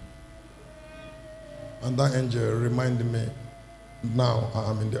preacher. And that angel reminded me, now I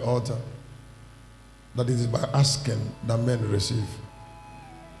am in the altar, that it is by asking that men receive.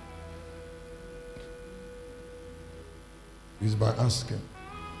 It is by asking.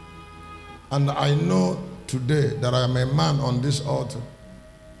 And I know today that I am a man on this altar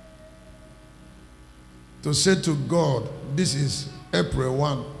to say to God, this is April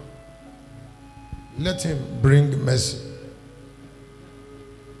 1. Let him bring mercy.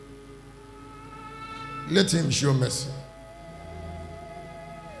 Let him show mercy.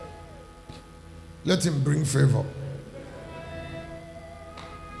 Let him bring favor.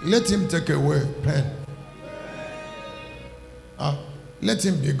 Let him take away pain. Let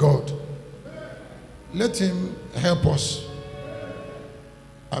him be God. Let him help us.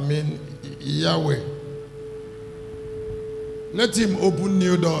 Yahweh. Let him open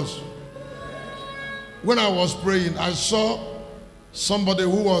new doors. When I was praying, I saw somebody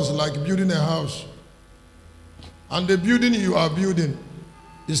who was like building a house. And the building you are building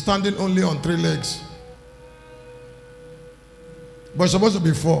is standing only on 3 legs. But it's supposed to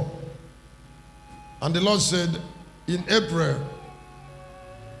be 4. And the Lord said, in April,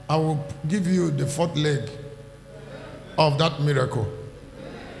 I will give you the 4th leg of that miracle.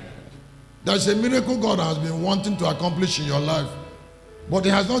 There's a miracle God has been wanting to accomplish in your life, but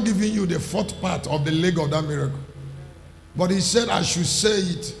He has not given you the 4th part of the leg of that miracle. But He said, I should say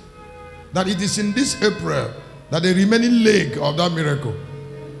it, that it is in this April that the remaining leg of that miracle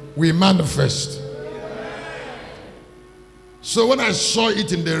will manifest. So when I saw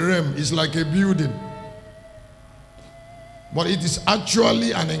it in the realm, it's like a building. But it is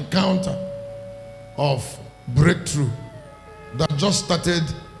actually an encounter of breakthrough that just started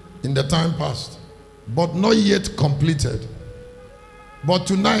in the time past, but not yet completed. But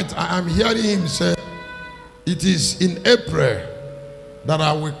tonight I am hearing Him say, it is in April that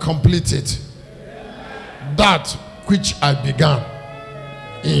I will complete it. That which I began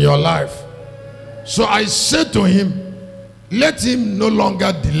in your life. So I said to Him, let Him no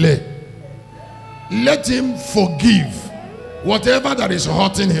longer delay. Let Him forgive whatever that is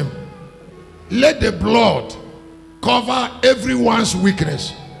hurting him. Let the blood cover everyone's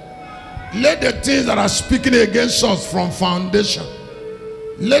weakness. Let the things that are speaking against us from foundation,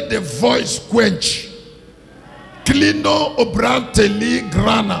 let the voice quench. Klino obranteli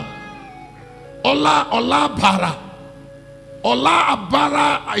grana. Ola bara. Ola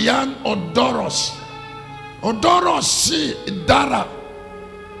abara ayan odoros. Odoros si dara.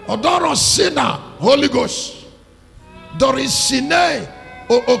 Odoros sina Holy Ghost. Dorisine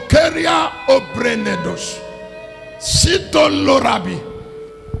o okeria obrenedos. Sito lorabi.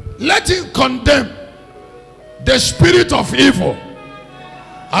 Let him condemn the spirit of evil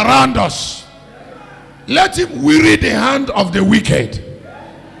around us. Let him weary the hand of the wicked.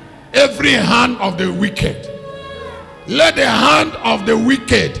 Every hand of the wicked. Let the hand of the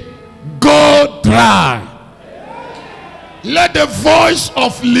wicked go dry. Let the voice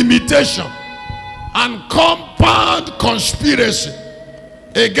of limitation and compound conspiracy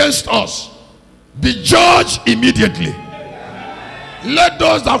against us be judged immediately. Let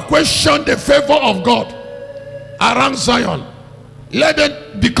those that question the favor of God around Zion, let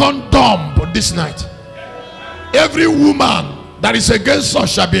them become dumb this night. Every woman that is against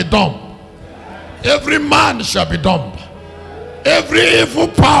us shall be dumb. Every man shall be dumb. Every evil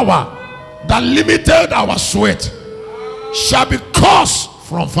power that limited our sweat shall be cursed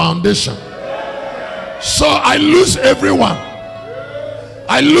from foundation. So I lose everyone.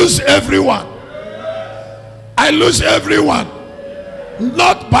 I lose everyone. I lose everyone.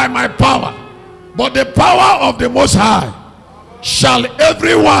 Not by my power, but the power of the Most High shall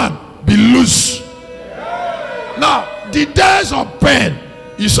everyone be loose. Now, the days of pain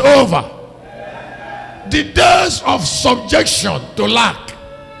is over. The days of subjection to lack.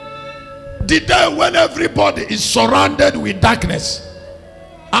 The day when everybody is surrounded with darkness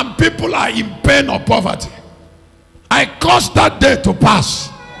and people are in pain or poverty. I cause that day to pass.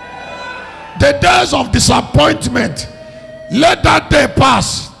 The days of disappointment, let that day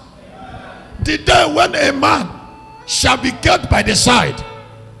pass. The day when a man shall be kept by the side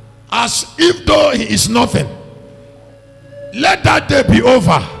as if though he is nothing. Let that day be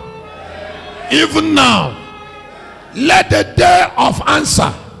over. Even now, let the day of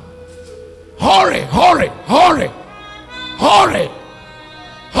answer. Hurry, hurry, hurry, hurry,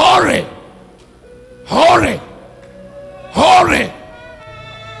 hurry, hurry, hurry.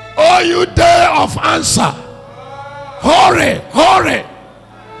 Oh, you day of answer. Hurry, hurry,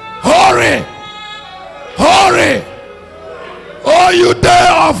 hurry, hurry. Oh, you day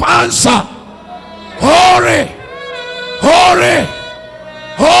of answer. Hurry, hurry,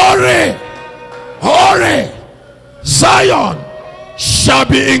 hurry, hurry. Zion shall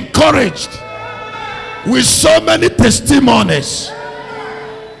be encouraged with so many testimonies.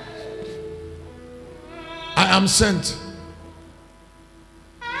 I am sent.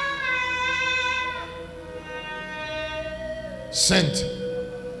 Sent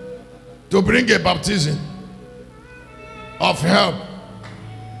to bring a baptism of help.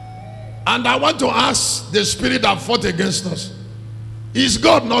 And I want to ask the spirit that fought against us, is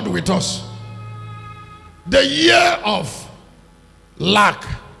God not with us? The year of lack,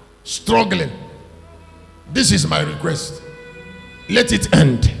 struggling, this is my request. Let it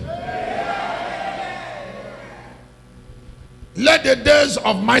end. Let the days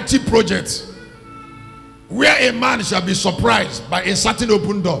of mighty projects, where a man shall be surprised by a certain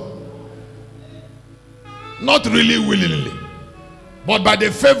open door, not really willingly, but by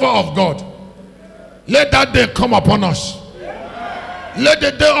the favor of God, let that day come upon us. Let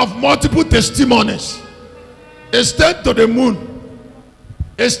the day of multiple testimonies extend to the moon,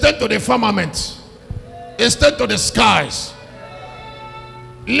 extend to the firmament, extend to the skies.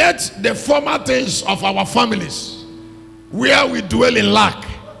 Let the former things of our families, where we dwell in lack,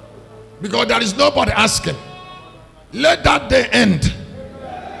 because there is nobody asking, let that day end.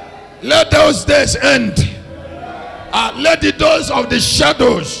 Let those days end. Let the doors of the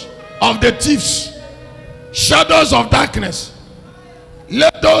shadows of the thieves, shadows of darkness,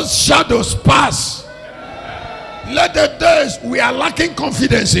 let those shadows pass. Let the days we are lacking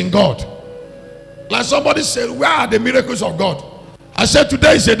confidence in God. Like somebody said, where are the miracles of God? I said,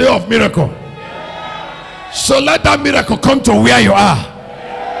 today is a day of miracle. So let that miracle come to where you are.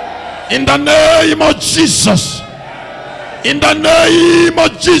 In the name of Jesus. In the name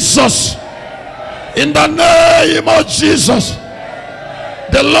of Jesus. In the name of Jesus.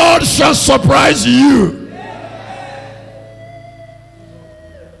 The Lord shall surprise you.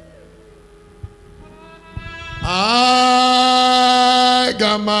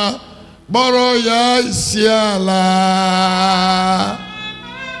 Agama boro ya isiala.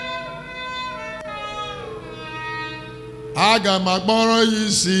 Agama boro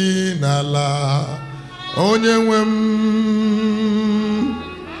isi nala. Onye nwe m.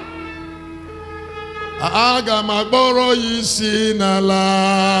 Agama boro isi nala.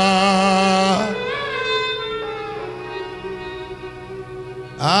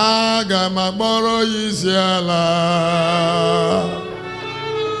 Agama boro isi ala.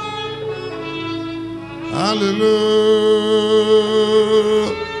 Hallelujah.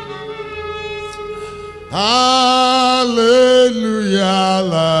 Hallelujah.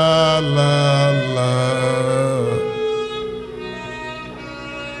 La la la.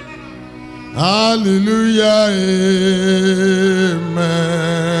 Hallelujah.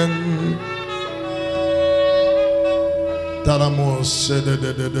 Amen. Hallelujah.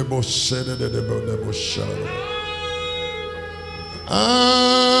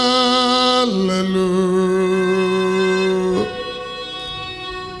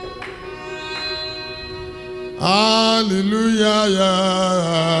 Hallelujah.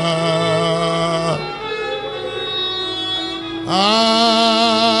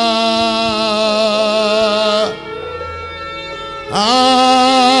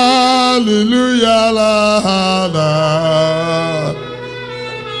 Hallelujah.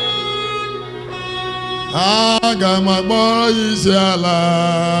 aga m akpọrọ ya isi ala.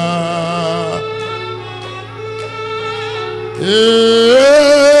 Eze,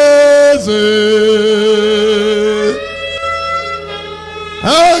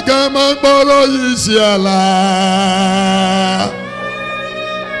 aga m akpọrọ ya isi ala.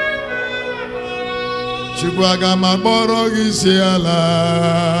 Chukwu aga m akpọrọ gị isi ala.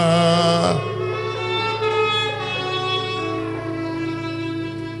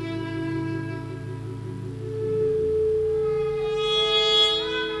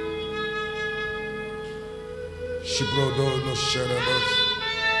 Shibrodo no sheredos.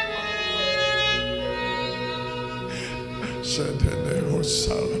 Shedene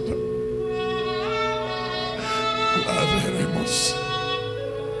hosada. Laderemos.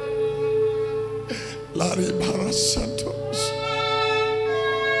 Lari barasantos.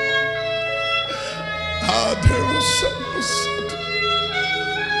 Aderosanos.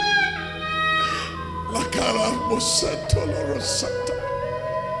 La cara mosato lorosata.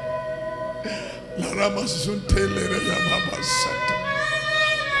 La rama suntele ya mama santa.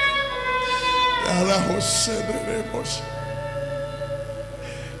 La Jose de Remos.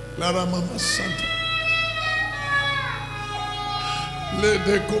 La rama santa. Le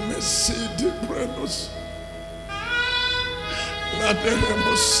de comesi de brenos. La de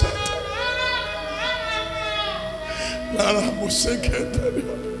remosata. La rama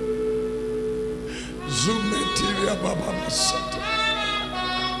secretaria. Zumetiria baba santa.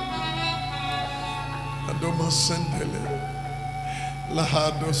 Adoma sendele. La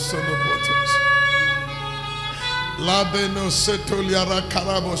hado sonobotos. La beno setoliara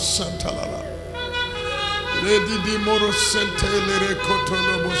carabo santalala. Lady di moro sentelere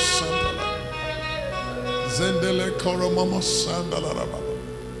cotolobo santala. Zendele coromamo sandala baba.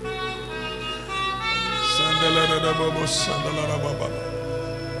 Sandele babo sandala baba.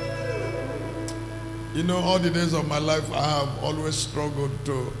 You know, all the days of my life I have always struggled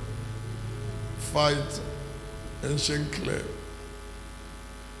to fight ancient clay.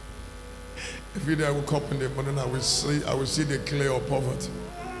 Every day I woke up in the morning, I will see the clay of poverty.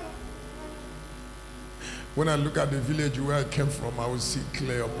 When I look at the village where I came from, I will see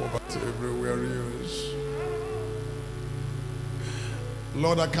clay of poverty everywhere.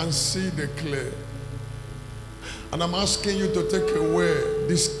 Lord, I can see the clay. And I'm asking you to take away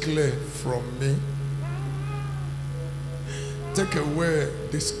this clay from me. Take away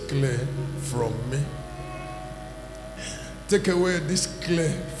this clay from me. Take away this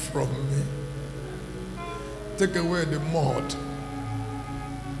clay from me. Take away the mud.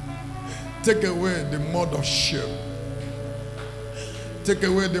 Take away the mud of shame. Take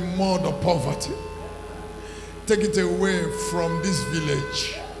away the mud of poverty. Take it away from this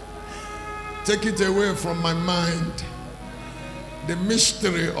village. Take it away from my mind. The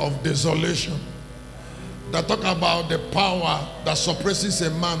mystery of desolation that talk about the power that suppresses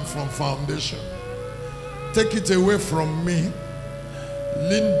a man from foundation. Take it away from me.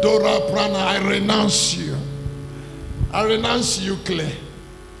 Lindora Prana, I renounce you. I renounce you, clay.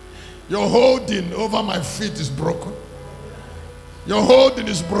 Your holding over my feet is broken. Your holding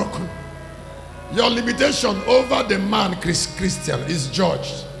is broken. Your limitation over the man Christian is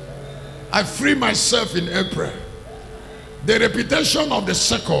judged. I free myself in April. The reputation of the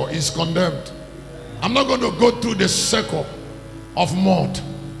circle is condemned. I'm not going to go through the circle of mud.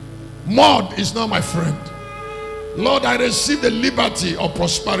 Mud is not my friend. Lord, I receive the liberty of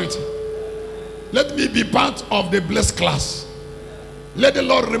prosperity. Let me be part of the blessed class. Let the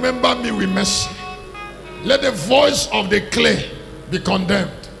Lord remember me with mercy. Let the voice of the clay be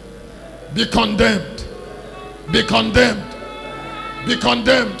condemned. Be condemned. Be condemned. Be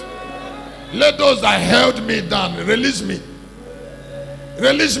condemned. Let those that held me down release me.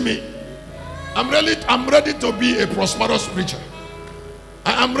 Release me. I'm ready to be a prosperous preacher.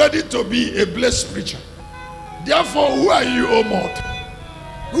 I am ready to be a blessed preacher. Therefore, who are you, O Lord?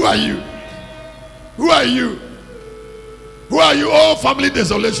 Who are you? Who are you? Who are you, oh family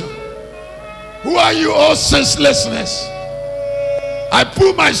desolation? Who are you, oh senselessness? I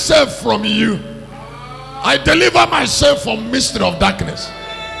pull myself from you. I deliver myself from mystery of darkness,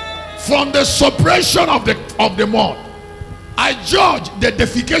 from the suppression of the mud. I judge the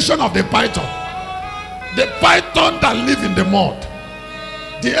defecation of the python that live in the mud,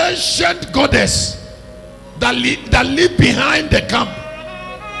 the ancient goddess that live behind the camp,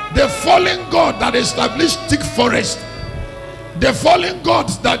 the fallen god that established thick forest, the fallen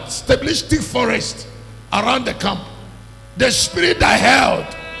gods that established thick forest around the camp, the spirit that held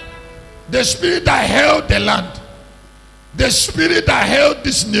the land, the spirit that held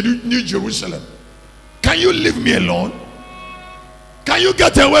this new Jerusalem. Can you leave me alone? Can you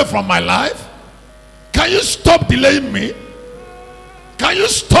get away from my life? Can Can you stop delaying me? Can you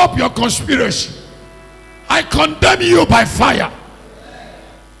stop your conspiracy? I condemn you by fire.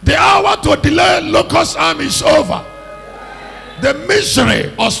 The hour to delay locust arm is over. The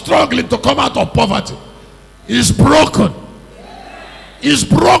misery of struggling to come out of poverty is broken. Is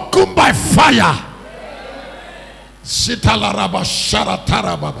broken by fire. Sitalaraba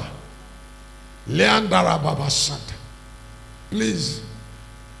sharatarababa. Leandarababa santa. Please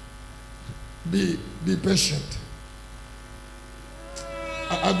be patient.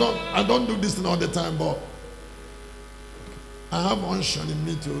 I don't do this thing all the time, but I have unction in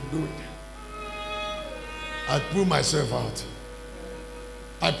me to do it. I pull myself out.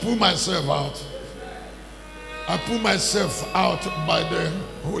 I pull myself out. I pull myself out by the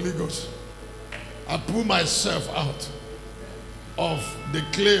Holy Ghost. I pull myself out of the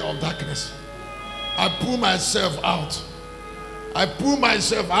clay of darkness. I pull myself out. I pull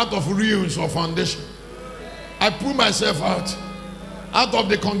myself out of ruins of foundation. I pull myself out of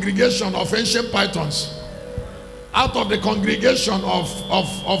the congregation of ancient pythons, out of the congregation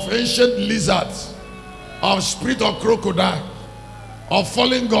of ancient lizards, of spirit of crocodile, of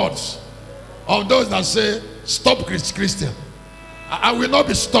fallen gods, of those that say, stop Christian. I will not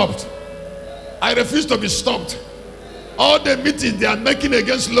be stopped. I refuse to be stopped. All the meetings they are making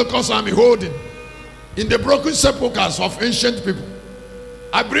against locust army holding in the broken sepulchres of ancient people,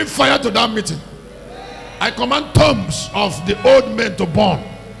 I bring fire to that meeting. I command tombs of the old men to burn.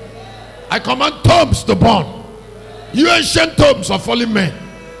 I command tombs to burn. You ancient tombs of fallen men,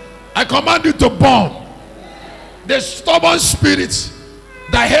 I command you to burn. The stubborn spirits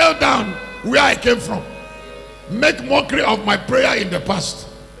that held down where I came from, make mockery of my prayer in the past.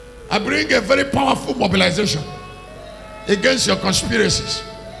 I bring a very powerful mobilization against your conspiracies,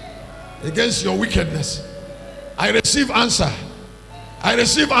 against your wickedness. I receive answer. I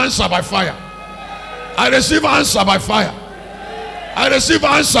receive answer by fire. I receive answer by fire. I receive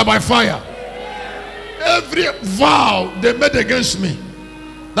answer by fire. Every vow they made against me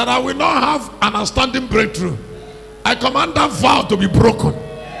that I will not have an outstanding breakthrough, I command that vow to be broken.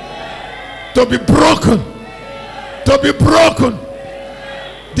 To be broken. To be broken.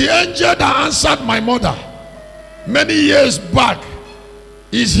 The angel that answered my mother many years back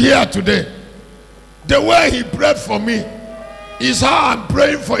is here today. The way he prayed for me is how I'm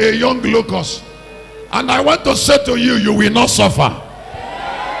praying for a young locust. And I want to say to you, you will not suffer.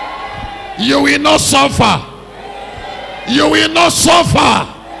 You will not suffer. You will not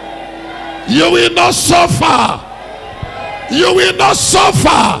suffer. You will not suffer. You will not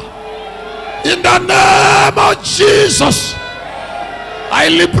suffer. In the name of Jesus, I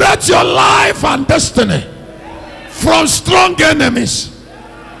liberate your life and destiny from strong enemies.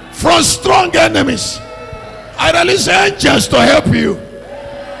 From strong enemies. I release angels to help you.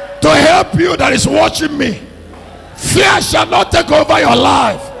 To help you that is watching me. Fear shall not take over your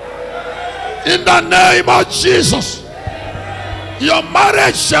life. In the name of Jesus. Your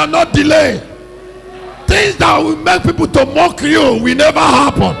marriage shall not delay. Things that will make people to mock you will never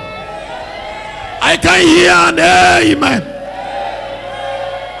happen. I can hear an amen.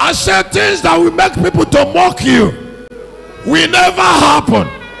 I said things that will make people to mock you will never happen.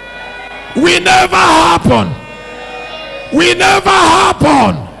 Will never happen. Will never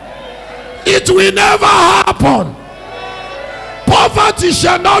happen. It will never happen. Poverty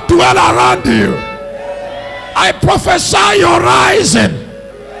shall not dwell around you. I prophesy your rising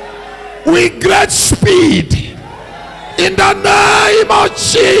with great speed in the name of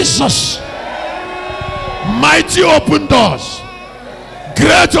Jesus. Mighty open doors,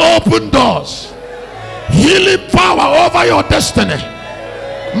 great open doors, healing power over your destiny,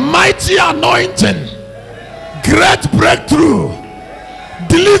 mighty anointing, great breakthrough,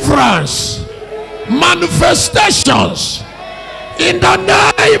 deliverance, manifestations in the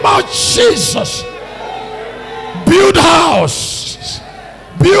name of Jesus. Build houses,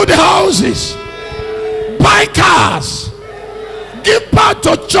 build houses, buy cars, give birth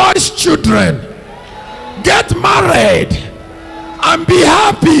to choice children, get married and be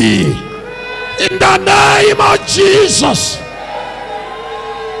happy in the name of Jesus.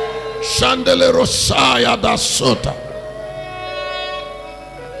 Shandele Rosaya da Sota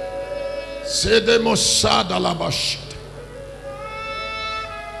Sede Mosada Labashata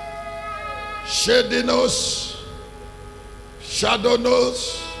Shedinos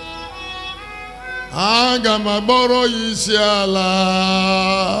Shadonos Agamaboro Yisiala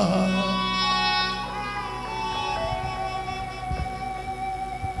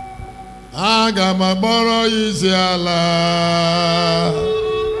Agamaboro Yisiala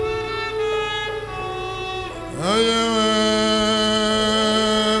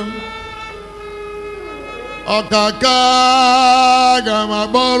Ọkaka aga m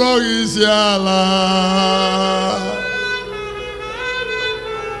agbọrọ gị isi ala.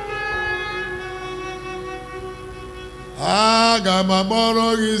 Aga m agbọrọ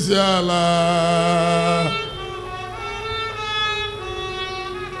gị isi ala.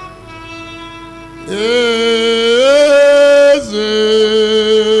 Eze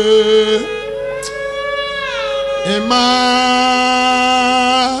Ima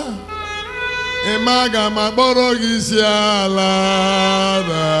aga m agbọrọ gị isi ala.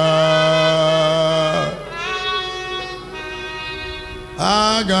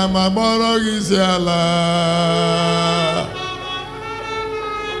 Aga m agbọrọ gị isi ala.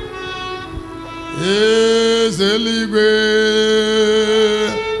 Eze eluigwe,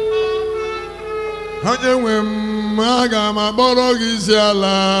 onye nwe m, aga m agbọrọ gị isi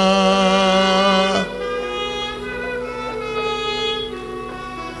ala.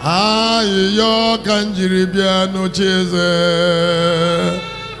 Ayịyọ ka m jiri bịa n'ocheeze.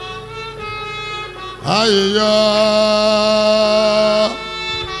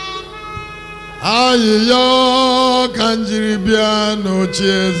 Ayịyọ ka m jiri bịa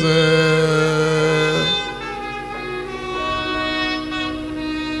n'ocheeze.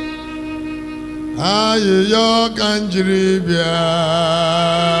 Ayịyọ ka m jiri bịa.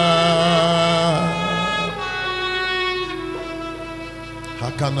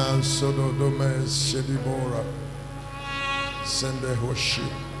 Hakana sododome shedibora. Sende hoshi.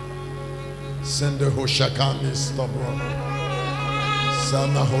 Sende hoshakani stabro.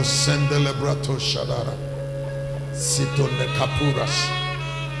 Sana ho sende lebrato shadara. Sito ne kapuras.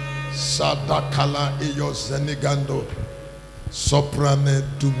 Sadakala iyo zenigando. Soprane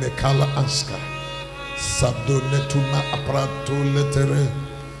dumekala anska. Sabdone tuma aprato letere.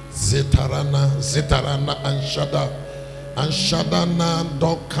 Zitarana anshada. Anshadana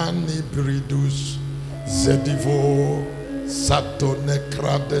dokani bridus. Zedivo. Satone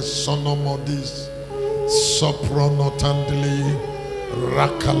krade sonomodis. Soprono tandili.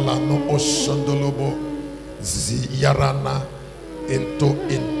 Rakalano osondolobo. Ziyarana.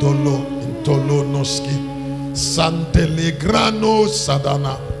 Intolo noski. Santelegrano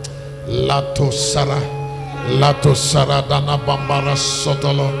sadana. Lato sara dana bambara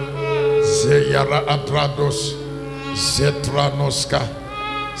sotolo. Zeyara adrados. Zetranoska.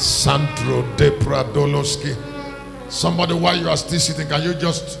 Santro depradoloski. Somebody, while you are still sitting, can you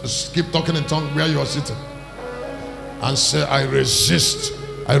just keep talking in tongues where you are sitting? And say, I resist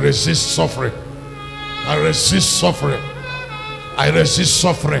suffering. I resist suffering. I resist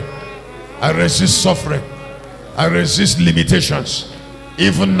suffering. I resist suffering. I resist limitations.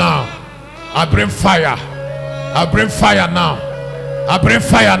 Even now, I bring fire. I bring fire now. I bring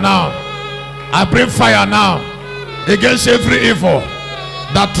fire now. I bring fire now against every evil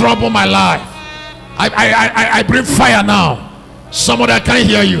that trouble my life. I bring fire now. Somebody, I can't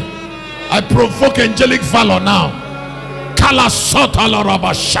hear you. I provoke angelic valor now.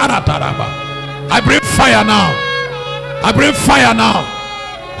 I bring fire now. I bring fire now.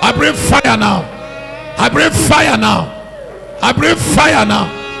 I bring fire now. I bring fire now. I bring fire now.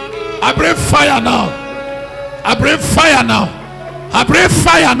 I bring fire now. I bring fire now. I bring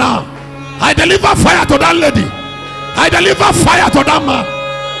fire now. I deliver fire to that lady. I deliver fire to that man.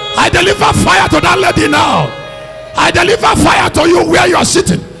 I deliver fire to that lady now. I deliver fire to you where you are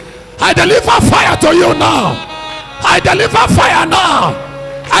sitting. I deliver fire to you now. I deliver fire now.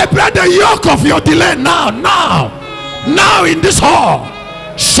 I break the yoke of your delay now. Now in this hall.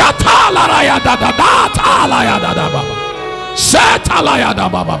 Shatalaraya da da da talaya da da baba. Shatalaya da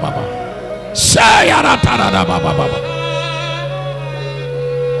baba baba. Shayara da da baba baba.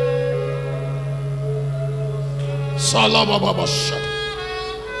 Salaba baba shata.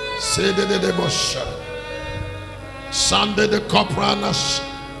 Sede de bosha. Sande de copranas.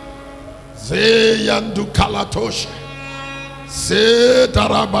 Zeyandu kalatosha. Se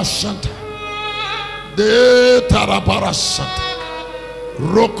tarabashanta. De tarabarasanta.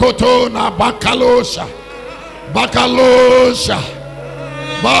 Rokoto na bakalosha. Bakalosha.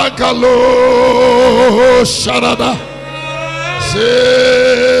 Bakalosha rada.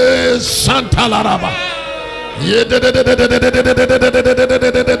 Se Santa Laraba.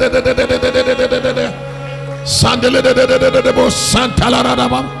 Sandele Santa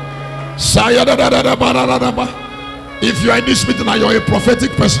Laraba. If you are in this meeting and you are a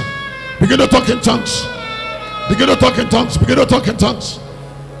prophetic person, begin to talk in tongues. Begin to talk in tongues. Begin to talk in tongues.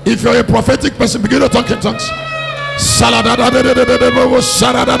 If you are a prophetic person, begin to talk in tongues.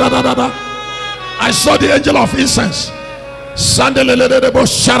 I saw the angel of incense.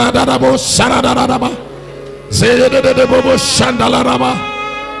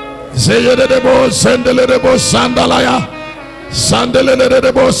 Zeyedebo sendelebo sandalaya.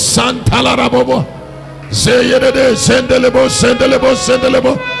 Sandelebo santalarabobo. Zeyede sendelebo sendelebo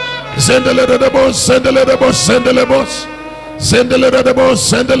sendelebo. Sendelebo sendelebo sendelebo. Sendelebo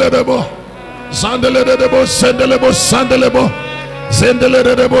sendelebo. Sandelebo sendelebo sandelebo.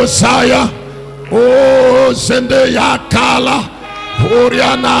 Sendelebo saya. Oh sende yakala.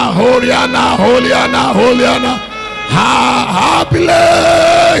 Horiana horiana holiana holiana. Habile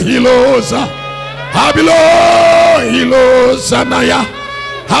hilosa. Habilo hilosa naya.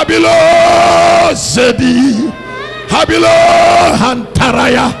 Habilo zedi. Habilo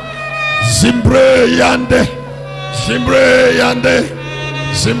hantaraya. Zimbre yande. Zimbre yande.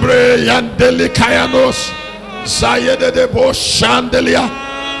 Zimbre yande likayanos. Zayede de bo chandelia.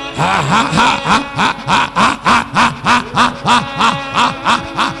 Ha ha ha ha ha ha ha ha ha.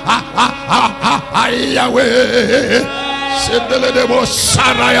 Yahweh, Sendele de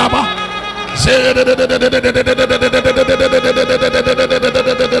Bosarayaba,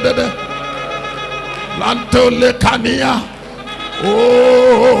 Lanto Lecania,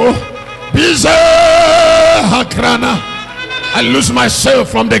 oh, Bize Hakrana. I lose myself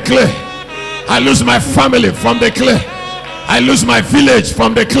from the clay. I lose my family from the clay. I lose my village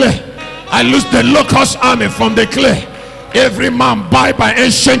from the clay. I lose the locust army from the clay. Every man buy by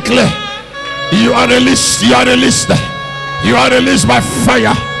ancient clay. You are released. You are released. You are released by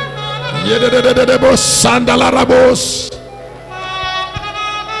fire. Sandalarabos.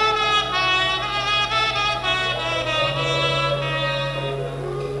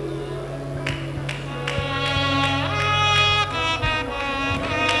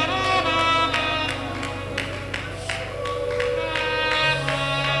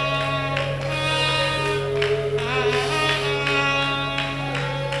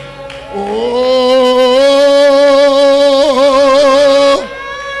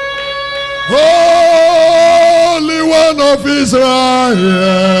 Of Israel,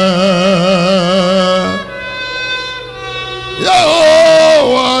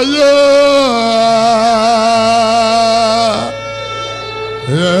 Yehovah,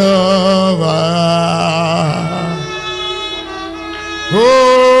 Yehovah,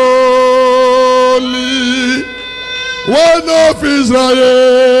 Holy One of Israel,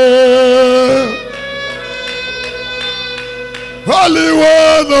 Holy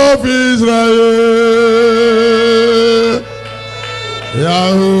One of Israel.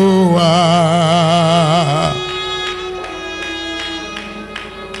 Yahuwah,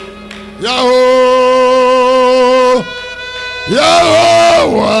 Yahuwah, Yahuwah,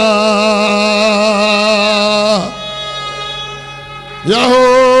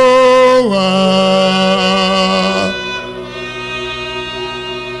 Yahuwah,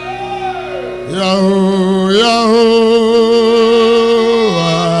 Yahuwah,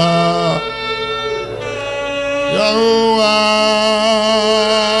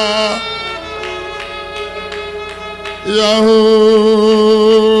 Yahuwah.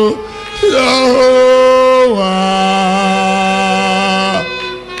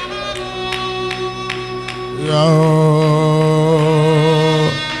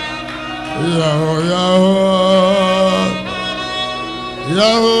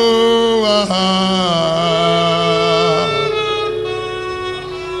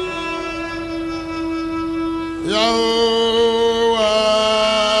 Yahuwah,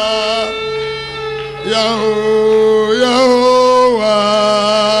 Yahuwah,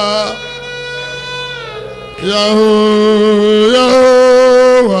 Yahuwah,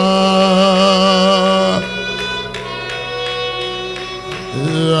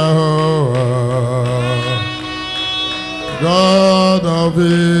 Yahuwah, God of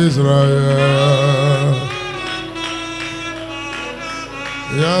Israel,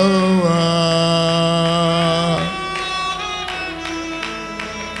 Yahuwah,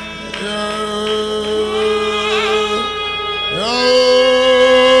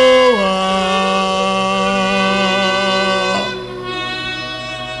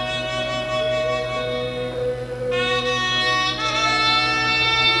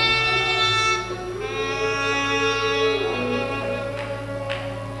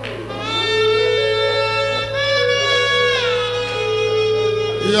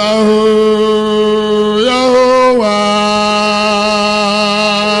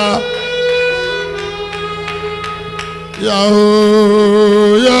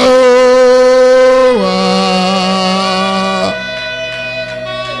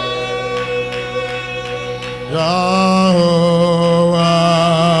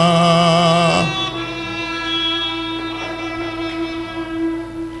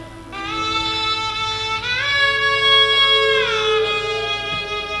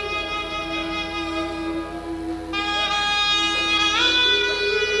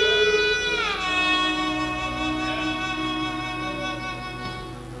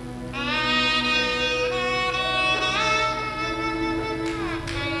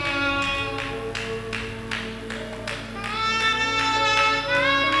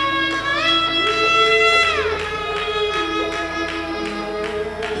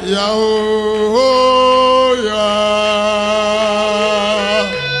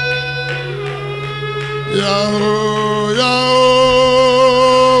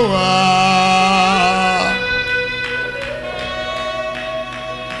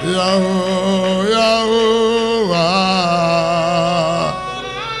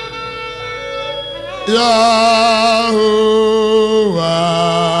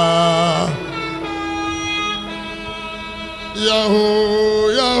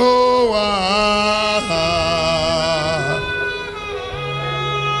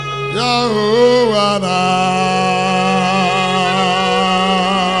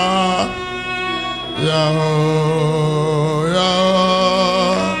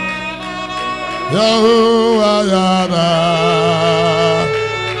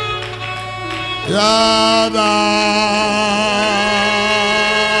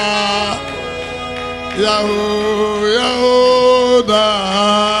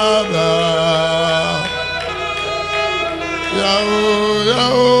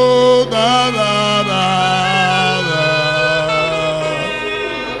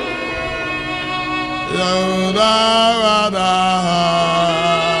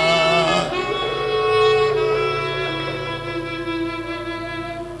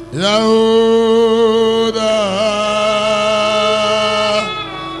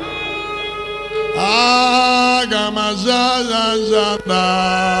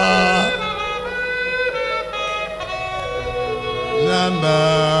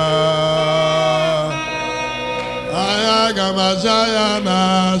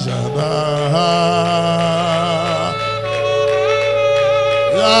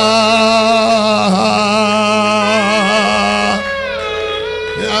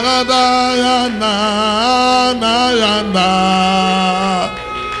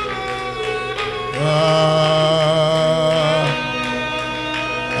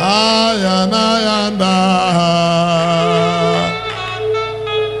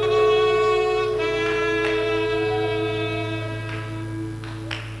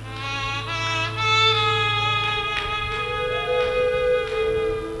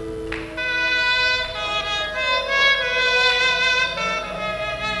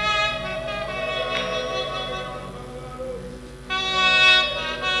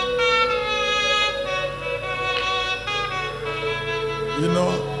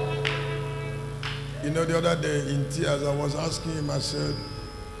 The other day in tears, I was asking him, I said,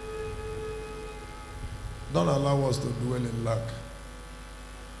 don't allow us to dwell in lack.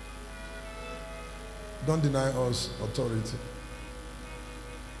 Don't deny us authority.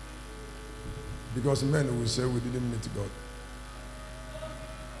 Because men will say we didn't meet God.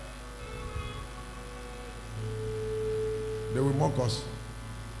 They will mock us.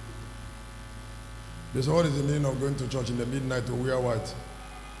 They say, what is the meaning of going to church in the midnight to wear white?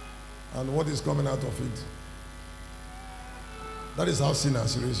 And what is coming out of it? That is how sin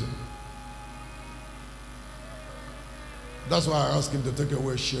has risen. That's why I asked him to take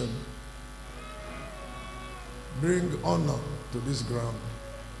away shame. Bring honor to this ground.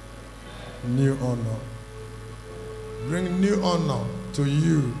 New honor. Bring new honor to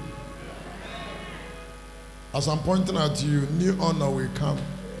you. As I'm pointing at you, new honor will come.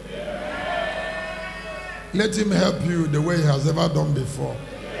 Let him help you the way he has ever done before.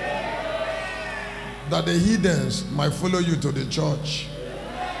 That the heathens might follow you to the church.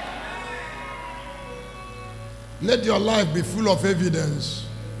 Let your life be full of evidence.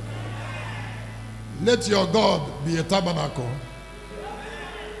 Let your God be a tabernacle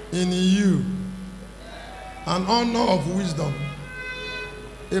in you, an honor of wisdom,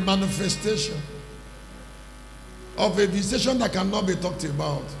 a manifestation of a visitation that cannot be talked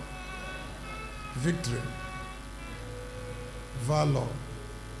about. Victory, valor,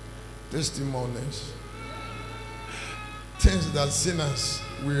 testimonies, things that sinners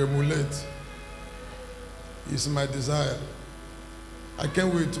will emulate is my desire. I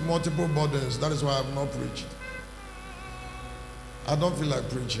came with multiple burdens. That is why I have not preached. I don't feel like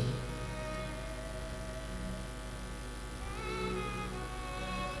preaching.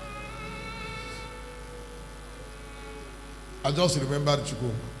 I just remembered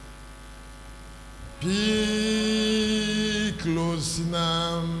Chukwuma. Be close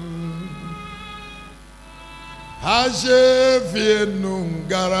now. Hashe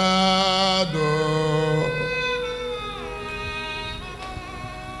nungarado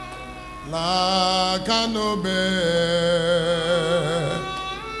la canobe.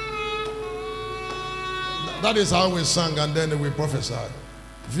 That is how we sang, and then we prophesied.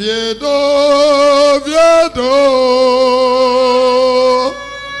 Viedo, Viedo.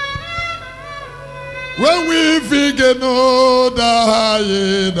 When we Dike no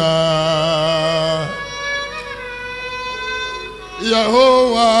daida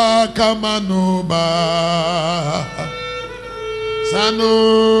Yehovah kamanuba Sano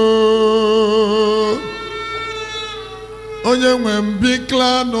Onye nwe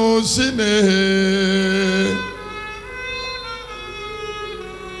mbikla no sine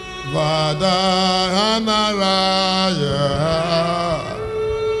Vada hanaraya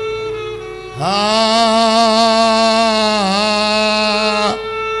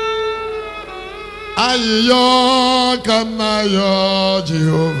Ayo kanayo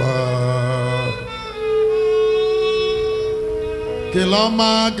Jehovah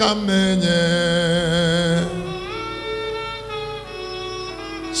Kiloma kamenye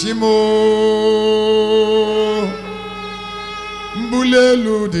Chimo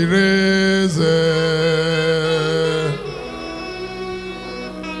Mbulelu direze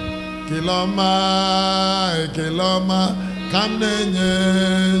Kiloma kamenye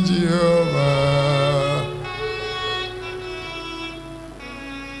Jehovah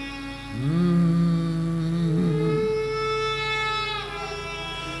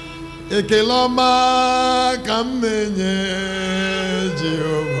Ekeloma kamenye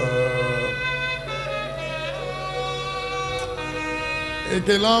Jehovah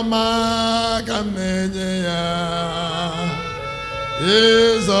Ekeloma kamenye ya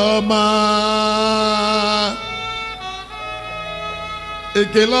Ezoma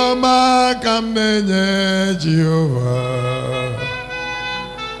Ekeloma kamenye Jehovah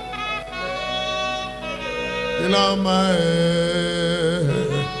Ekeloma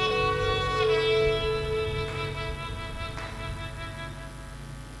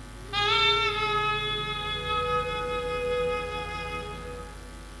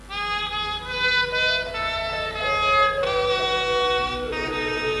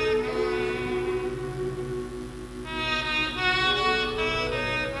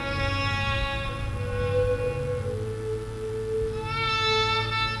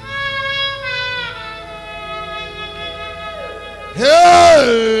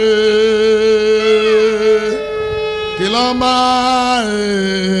Kiloma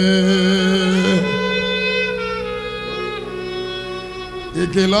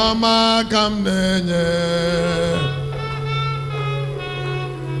Ikiloma kamnenye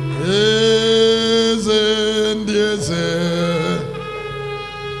Ndieze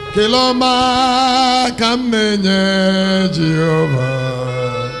Kiloma kamnenye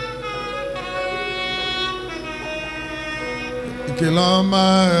Jehovah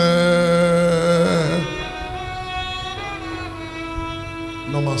Kiloma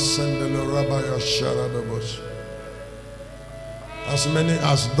as many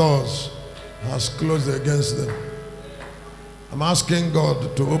as doors has closed against them. I'm asking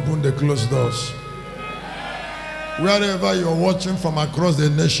God to open the closed doors. Wherever you're watching from across the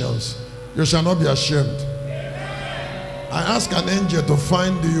nations, you shall not be ashamed. I ask an angel to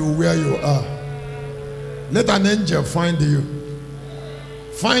find you where you are. Let an angel find you.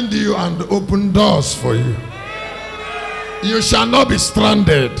 Find you and open doors for you. You shall not be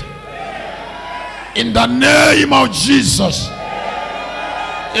stranded. In the name of Jesus.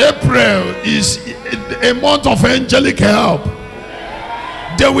 April is a month of angelic help.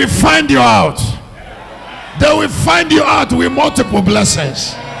 They will find you out. They will find you out with multiple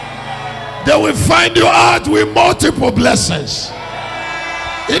blessings. They will find you out with multiple blessings.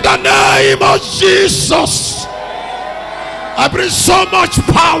 In the name of Jesus. I bring so much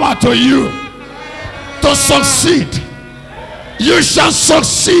power to you to succeed. You shall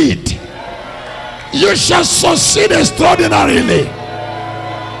succeed. You shall succeed extraordinarily.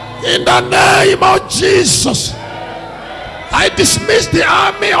 In the name of Jesus. I dismiss the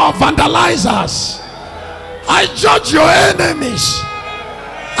army of vandalizers. I judge your enemies.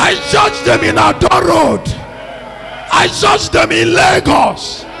 I judge them in Ado Road. I judge them in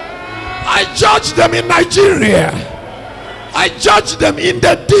Lagos. I judge them in Nigeria. I judge them in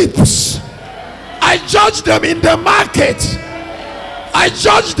the deeps. I judge them in the market. I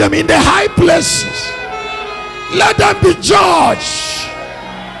judge them in the high places. Let them be judged.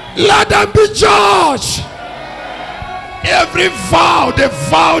 Let them be judged. Every vow they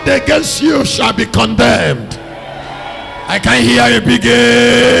vowed against you shall be condemned. I can hear you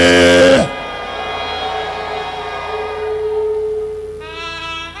begin.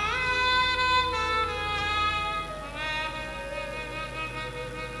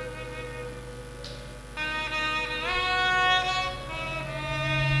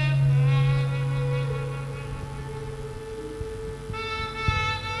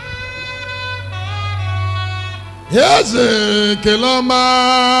 Yes,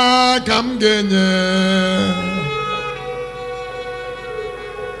 Keloma kam genye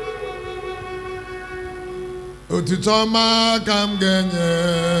Otutoma kam genye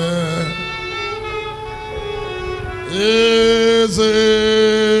Eze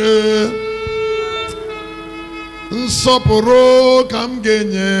Nsoporo kam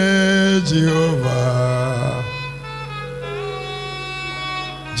genye Jehovah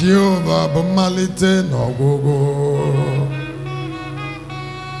Jehovah bumalite n'ogogo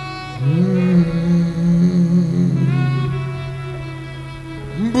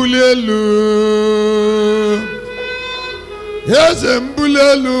Mbulelu Eze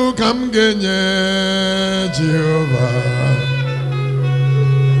mbulelu kam genye Jehovah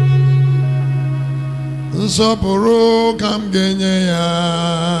Nsoporo kam genye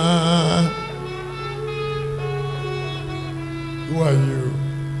ya. Who are you?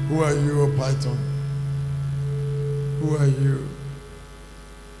 Who are you, O Python? Who are you?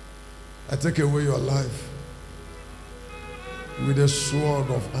 I take away your life with the sword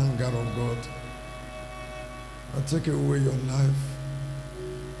of anger of God. I take away your life.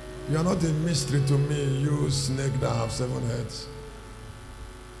 You are not a mystery to me, you snake that have 7 heads.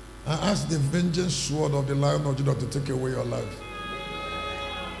 I ask the vengeance sword of the Lion of Judah to take away your life.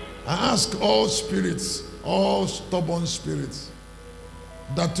 I ask all spirits, all stubborn spirits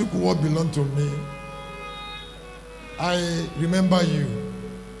that took what belonged to me. I remember you.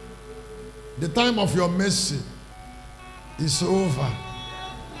 The time of your mercy is over.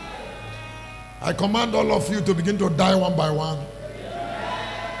 I command all of you to begin to die one by one.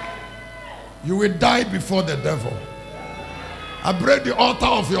 You will die before the devil. I break the altar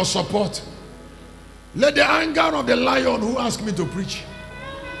of your support. Let the anger of the lion who asked me to preach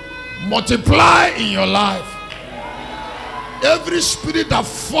multiply in your life. Every spirit that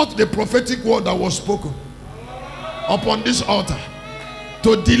fought the prophetic word that was spoken upon this altar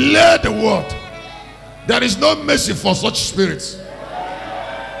to delay the word, there is no mercy for such spirits.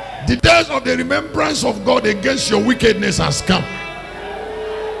 The days of the remembrance of God against your wickedness has come.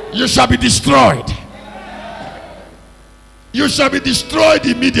 You shall be destroyed. You shall be destroyed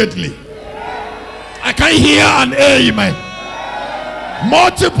immediately. I can hear an amen.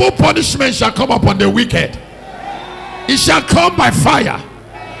 Multiple punishments shall come upon the wicked. It shall come by fire.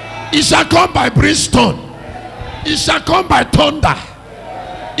 It shall come by brimstone. It shall come by thunder.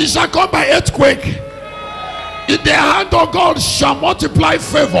 It shall come by earthquake. In the hand of God shall multiply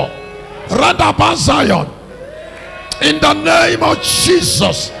favor round about Zion. In the name of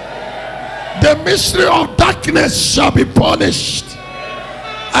Jesus, the mystery of darkness shall be punished.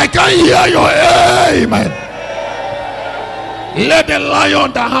 I can hear your amen. Let the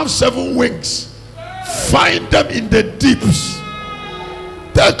lion that have 7 wings find them in the deeps.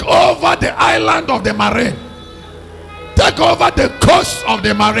 Take over the island of the marine. Take over the coast of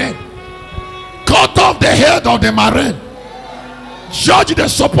the marine. Cut off the head of the marine. Judge the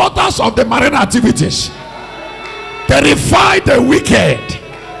supporters of the marine activities. Terrify the wicked.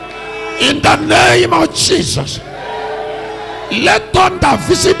 In the name of Jesus. Let thunder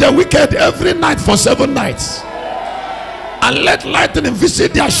visit the wicked every night for 7 nights. And let lightning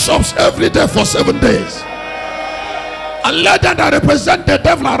visit their shops every day for 7 days. And let them that represent the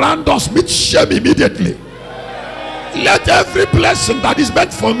devil around us meet shame immediately. Let every blessing that is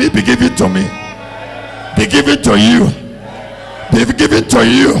meant for me be given to me. Be given to you. Be given to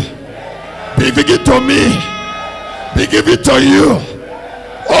you. Be given to me. Be given to you.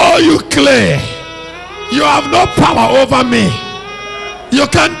 Oh, you clay, you have no power over me. You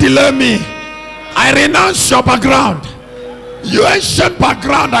can't delay me. I renounce your background. You ancient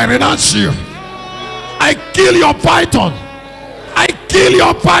background, I renounce you. I kill your python. I kill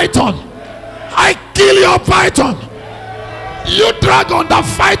your python. I kill your python. You dragon that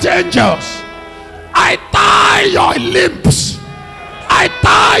fight angels, I tie your limbs. I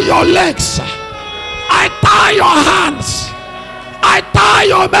tie your legs. I tie your hands. I tie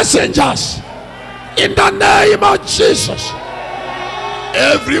your messengers. In the name of Jesus.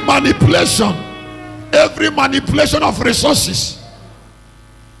 Every manipulation of resources,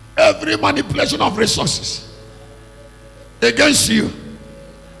 every manipulation of resources against you,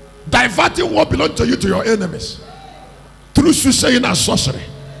 diverting what belongs to you to your enemies through soothsaying and sorcery,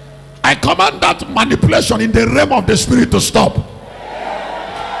 I command that manipulation in the realm of the spirit to stop.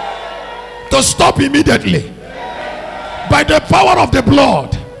 To stop immediately. By the power of the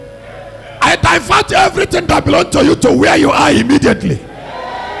blood, I divert everything that belongs to you to where you are immediately.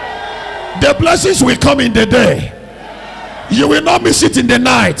 The blessings will come in the day. You will not miss it in the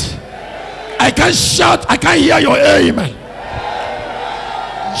night. I can shout, I can hear your amen.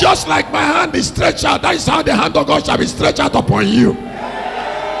 Just like my hand is stretched out, that is how the hand of God shall be stretched out upon you.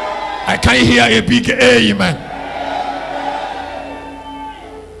 I can hear a big amen.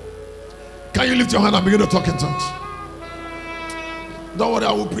 Can you lift your hand and begin to talk in tongues? Don't worry,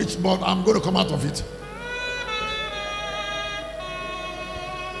 I will preach, but I'm going to come out of it.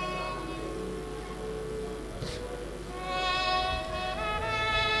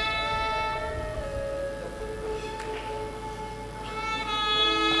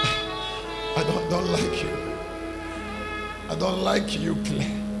 I don't like you. I don't like you,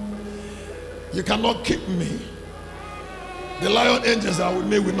 Claire. You cannot keep me. The lion angels that are with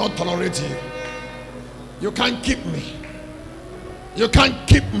me will not tolerate you. You can't keep me. You can't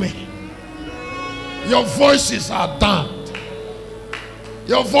keep me. Your voices are damned.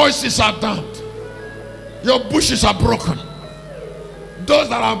 Your voices are damned. Your bushes are broken. Those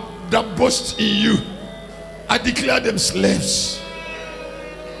that boast in you, I declare them slaves.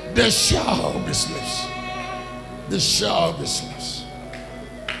 They shall be slaves. They shall be slaves.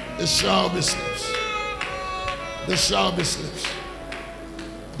 They shall be slaves. They shall be slaves.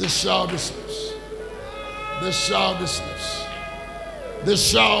 They shall be slaves. They shall be slaves. They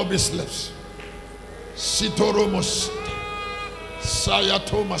shall be slaves. Sitoromos,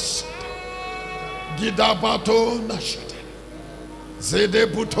 Sayatomas, Gidabato Nashata,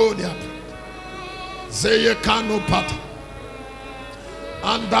 Zedebutonia, Zeyekano Pata,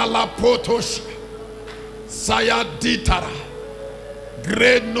 Andala Potosh, Sayaditara,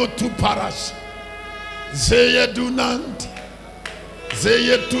 Great Notu Parash, Zeyedunant,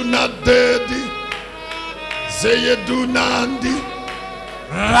 Zeyetunadedi, Zeyedunandi,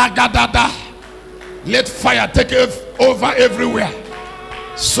 Ragadada. Let fire take over everywhere.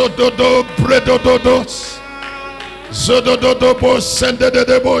 Sododo bredododos. Zodododobos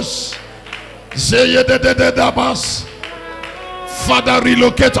sendededebos. Zeyedededabas. Father,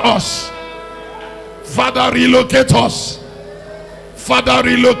 relocate us. Father, relocate us. Father,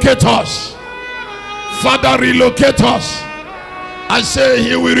 relocate us. Father, relocate us. I say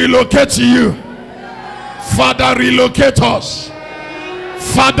he will relocate you. Father, relocate us.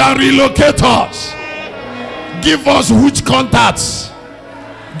 Father, relocate us. Give us huge contacts.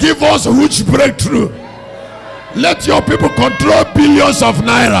 Give us huge breakthrough. Let your people control billions of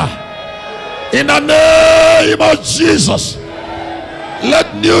naira. In the name of Jesus.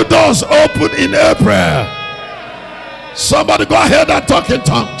 Let new doors open in April. Somebody go ahead and talk in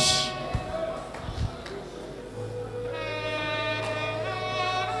tongues.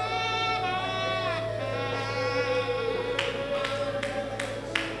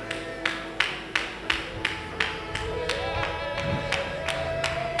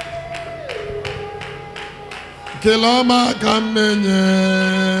 Kiloma kamenye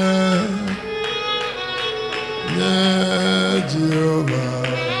nye Jehovah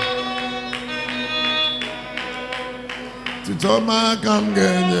Tutoma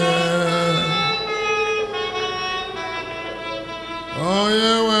kamgenye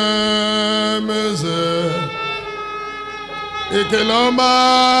Oyewe meze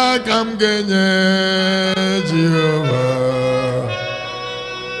Ikiloma kamgenye Jehovah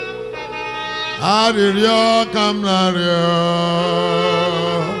Aririo kamnario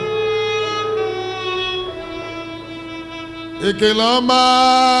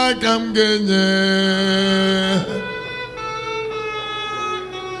Ikiloma kamgenye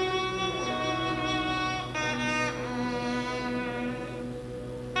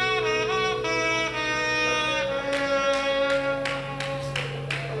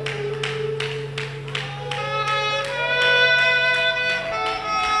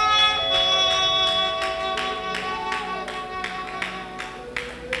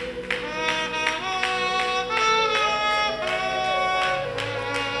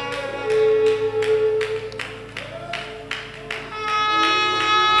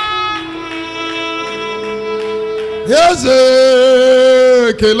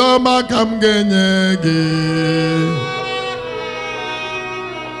Yeze kiloma kamgenye gi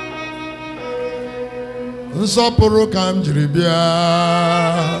Nsopuru kam jiri bia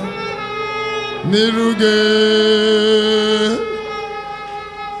Niruge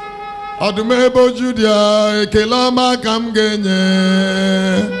Adumebo Judia kiloma kamgenye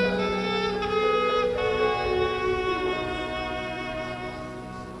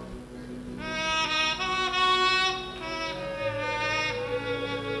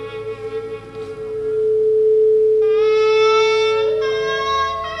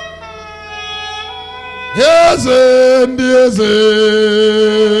Yeze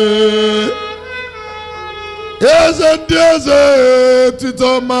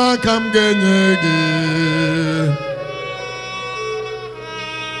Titoma kamgenyegi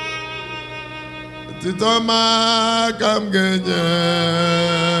Titoma kamgenye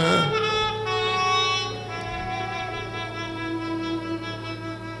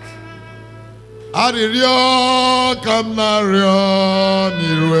Aririo kamnario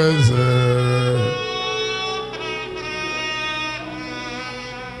nirweze.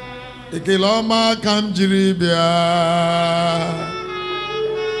 Ikiloma kamjiribia.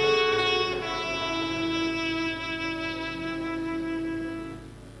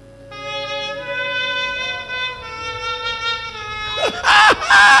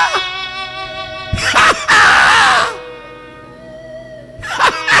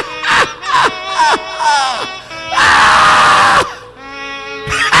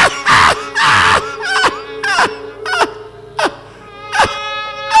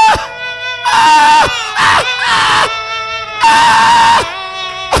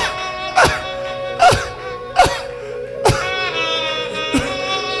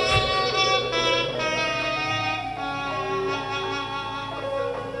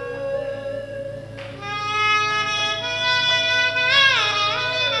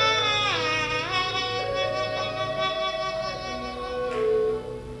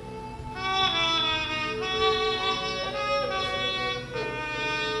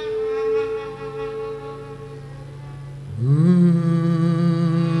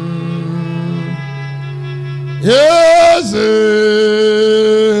 Yes,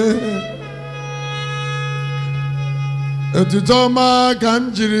 etutoma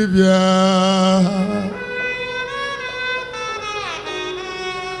kamjiribia.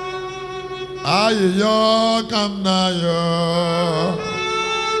 Ayo kamnayo.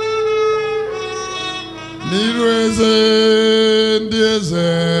 Nirweze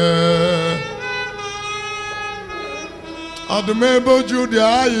ndieze. Adumebo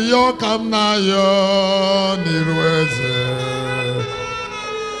Judia ayo kamnayo nirweze.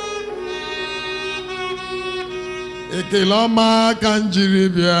 Ekeloma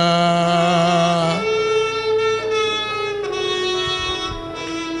kanjiribia.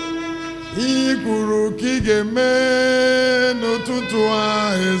 Ikuru kigeme n'ụtụtụ a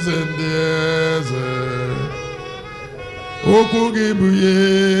eze ndị eze. Okwu gị bụ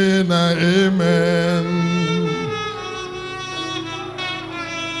ihe na amen.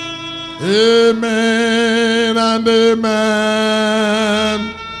 Amen and amen.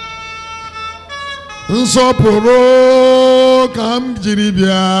 Nsọpụrụ ka m jiri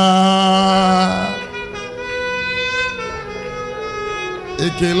bịa.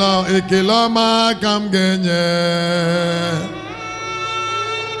 Ekele ọma ka m ga-enye.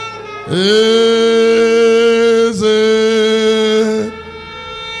 Eze.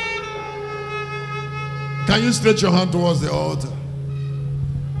 Can you stretch your hand towards the altar?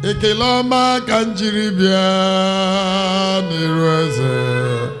 Ekele ọma ka m jiri bịa n'iru eze.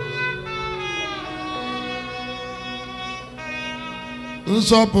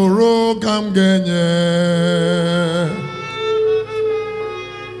 Nsọpụrụ ka m ga-enye.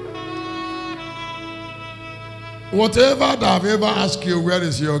 Whatever that I've ever asked you, where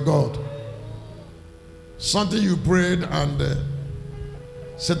is your God? Something you prayed and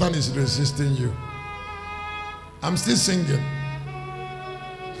Satan is resisting you. I'm still singing.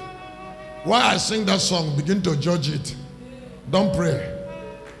 While I sing that song, begin to judge it. Don't pray.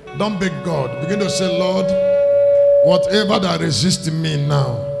 Don't beg God. Begin to say, Lord, whatever that resists me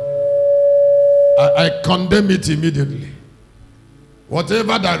now, I condemn it immediately.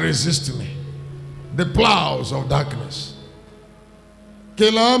 Whatever that resists me, the plows of darkness.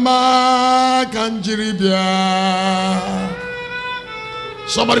 Kelama kanjiribia.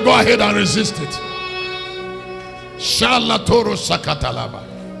 Somebody go ahead and resist it. Shalatoro sakatalaba.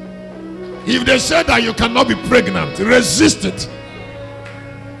 If they say that you cannot be pregnant, resist it.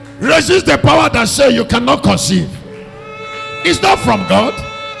 Resist the power that says you cannot conceive. It's not from God.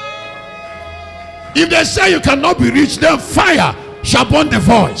 If they say you cannot be rich, then fire shall burn the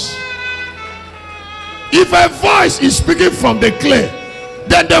voice. If a voice is speaking from the clay,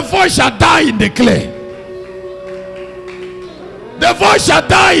 then the voice shall die in the clay. The voice shall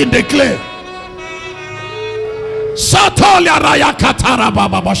die in the clay.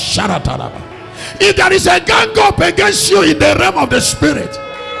 If there is a gang up against you in the realm of the spirit,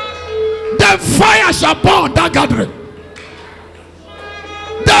 then fire shall burn that gathering.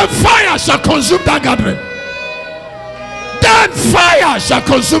 Then fire shall consume that gathering. Then fire shall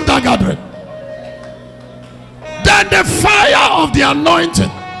consume that gathering. Then the fire of the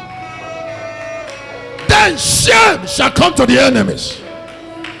anointing. Then shame shall come to the enemies.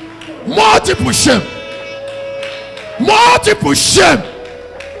 Multiple shame. Multiple shame.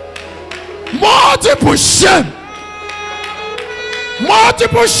 Multiple shame.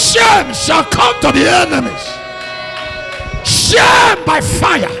 Multiple shame shall come to the enemies. Shame by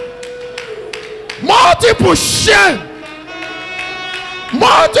fire. Multiple shame.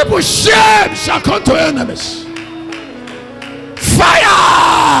 Multiple shame shall come to enemies.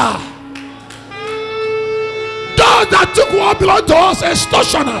 Fire! Those that took what belonged to us,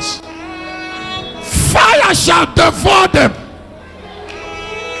 extortioners, fire shall devour them.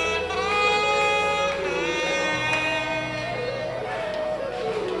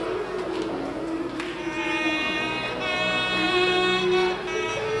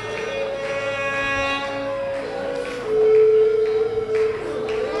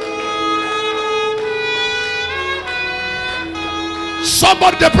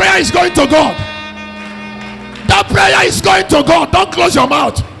 Somebody, the prayer is going to God. That prayer is going to God. Don't close your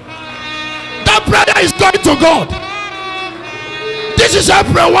mouth. That prayer is going to God. This is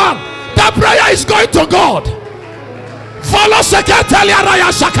April 1. That prayer is going to God. Follow Sekatelia Raya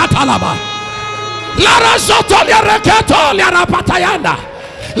Shakatalaba. Lara Sotolia Reketolia Rapatayanda.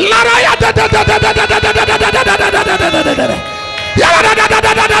 Lara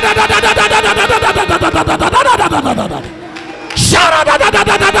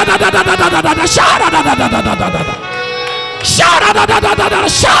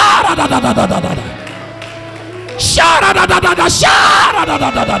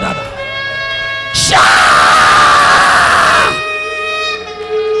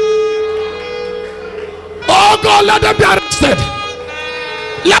Oh God, let them be arrested.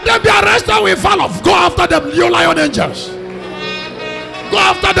 Let them be arrested with fire. Go after them, you lion angels. Go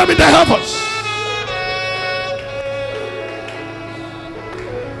after them in the heavens.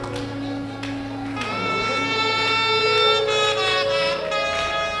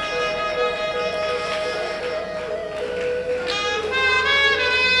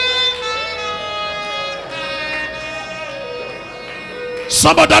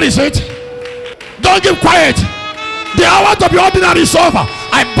 Somebody, that is it. Don't keep quiet. The hour to be ordinary is over.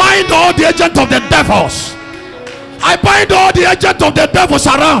 I bind all the agents of the devils. I bind all the agents of the devils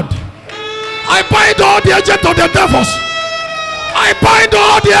around. I bind all the agents of the devils. I bind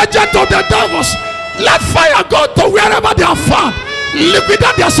all the agents of the devils. Let fire go to wherever they are found.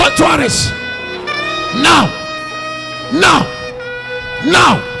 Liquidate their sanctuaries. Now. Now.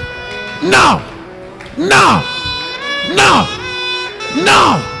 Now. Now. Now. Now.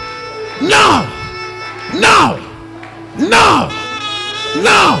 Now, now, now, now, now,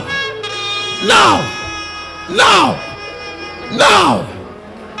 now, now, now,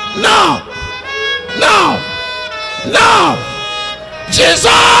 now, now, now,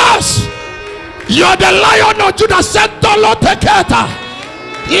 Jesus, you're the Lion of Judah. Sentolo teketa,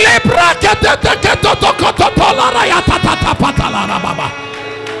 libra kete teketo tokotola rayata patala baba.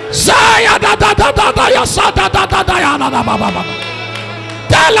 Zaya da da da da da ya sa da da da da ya na baba baba.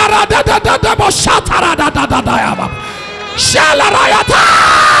 Telara da da da da bo shatara da da da da ya baba. Shalara ya ta.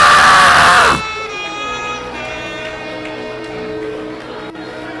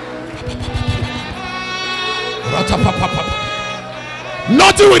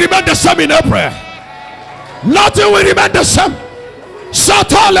 Nothing will remain the same in April. Nothing will remain the same.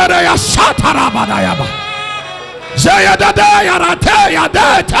 Satolere ya shatara bada ya baba. Zaya da da ya ra te ya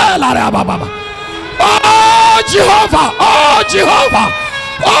de telara baba. Oh Jehovah, oh Jehovah,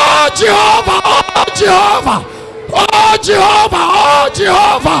 oh Jehovah, oh Jehovah, oh Jehovah, oh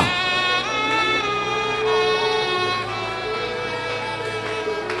Jehovah.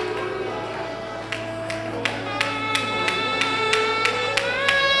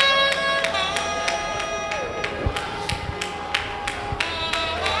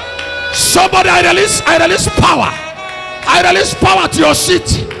 Somebody, I release power. I release power to your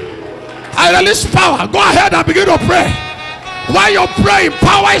seat. I release power. Go ahead and begin to pray. While you're praying,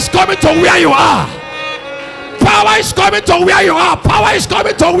 power is coming to where you are. Power is coming to where you are. Power is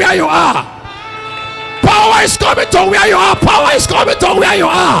coming to where you are. Power is coming to where you are. Power is coming to where you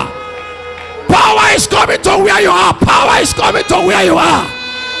are. Power is coming to where you are. Power is coming to where you are.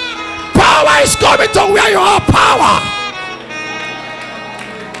 Power is coming to where you are. Power.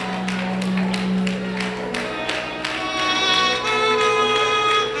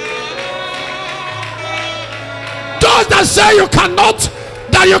 Those that say you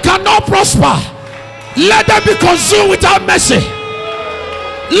cannot prosper, let them be consumed without mercy.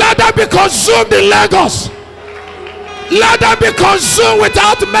 Let them be consumed in Lagos. Let them be consumed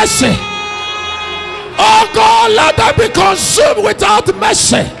without mercy. Oh God, let them be consumed without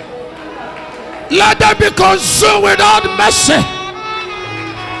mercy. Let them be consumed without mercy.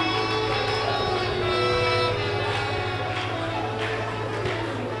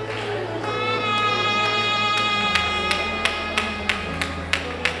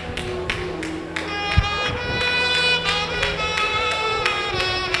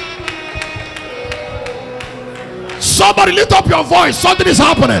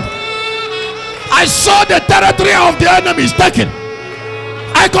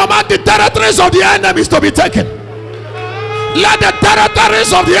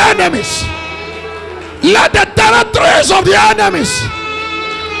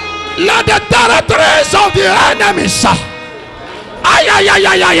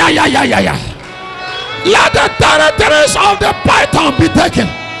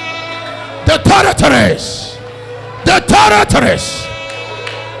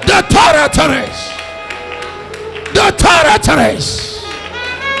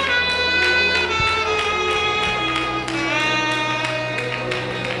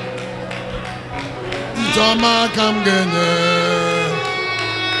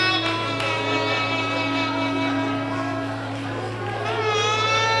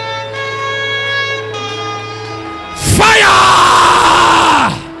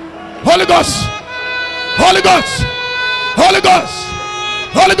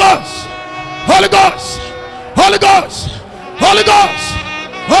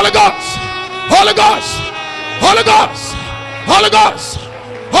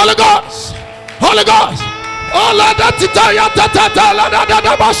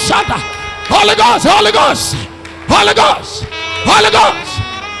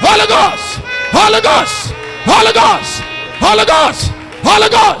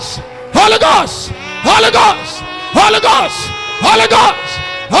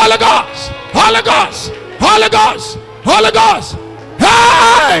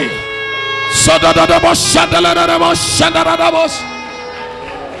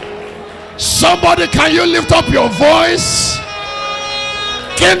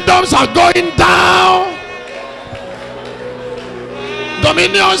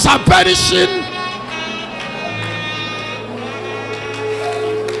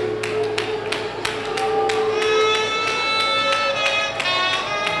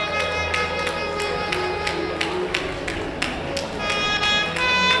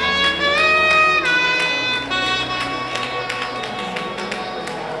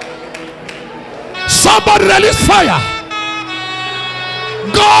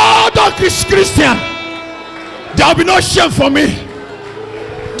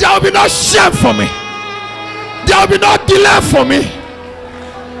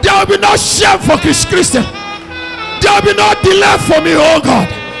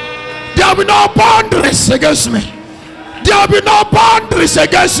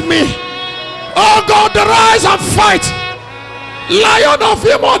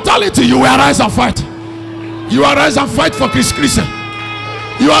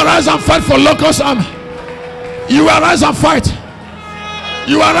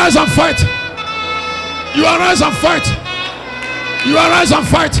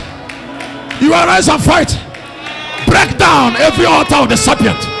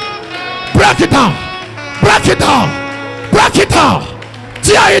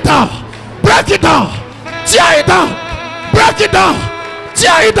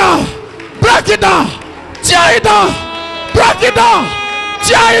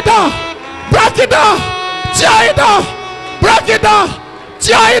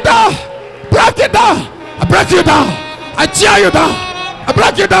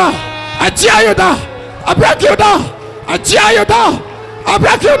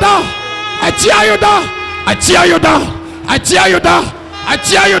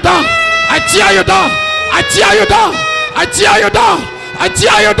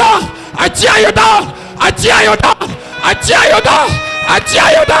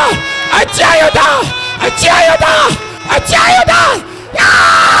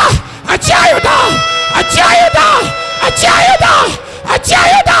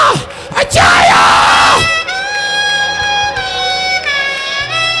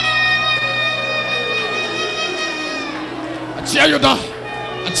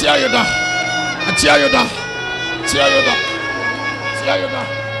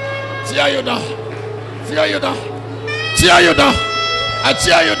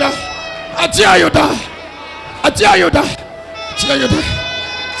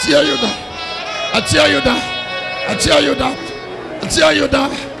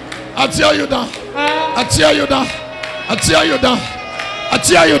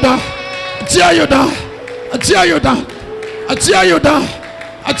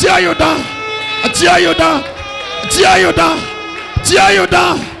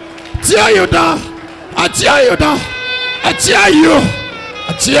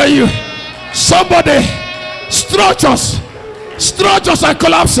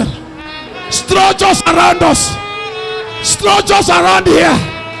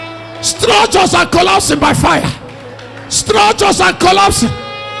 Structures are collapsing.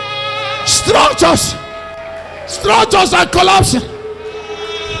 Structures are collapsing.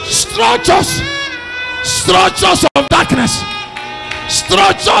 Structures of darkness.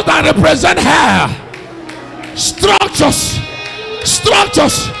 Structures that represent hair. Structures.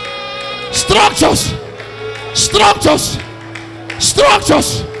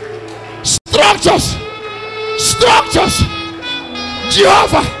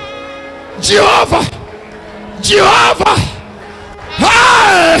 Jehovah.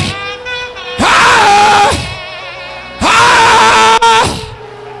 Hey!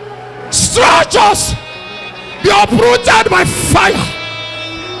 Structures be uprooted by fire.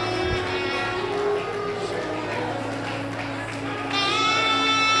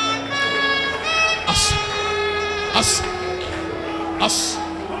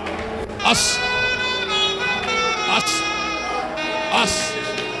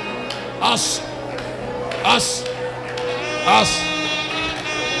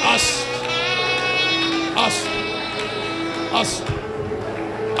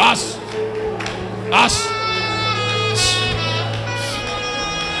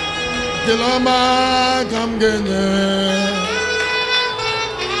 Kilama kam genye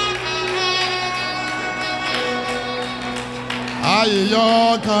ayo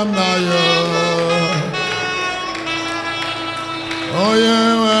kam na yo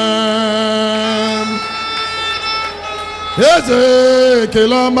oyem eze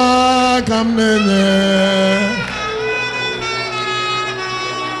kilama kam nenye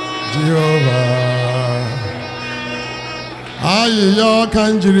Jehovah ayo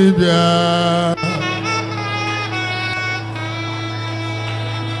kanjiribia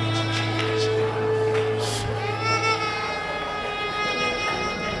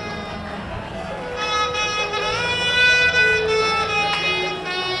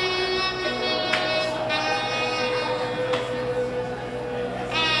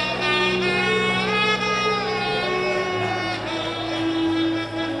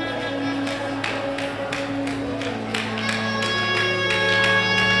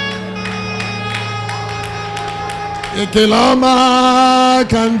Kilama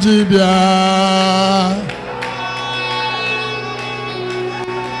kanjibia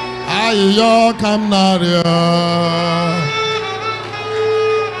ayo kamnaria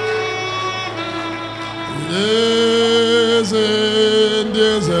yeze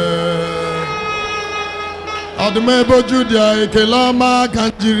admebo judia kilama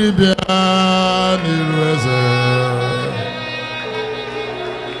kanjibia nirweze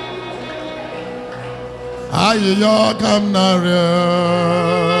ayo kamnaria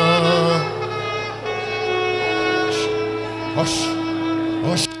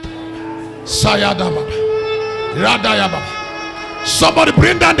Sayadaba Radayaba. Somebody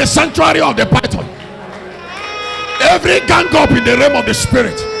bring down the sanctuary of the python. Every gang up in the realm of the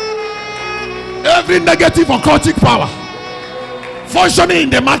spirit, every negative occultic power functioning in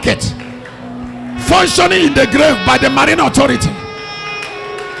the market, functioning in the grave by the marine authority.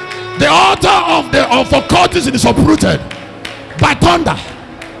 The altar of occultism is uprooted by thunder.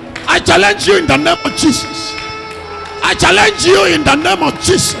 I challenge you in the name of Jesus. I challenge you in the name of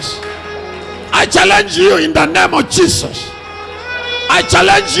Jesus. I challenge you in the name of Jesus. I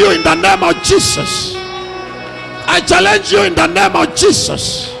challenge you in the name of Jesus. I challenge you in the name of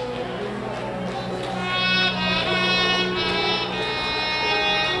Jesus.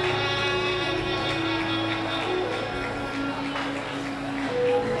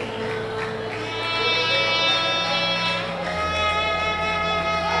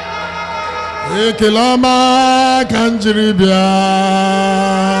 Kilama kanjiribia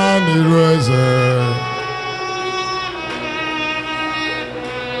nirweze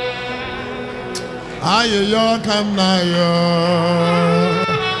ayo kamnayo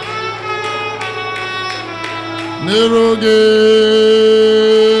niruge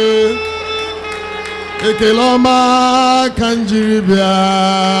Kilama kanjiribia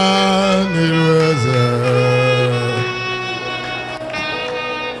nirweze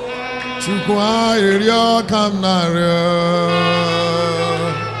Chukwa irio kamnario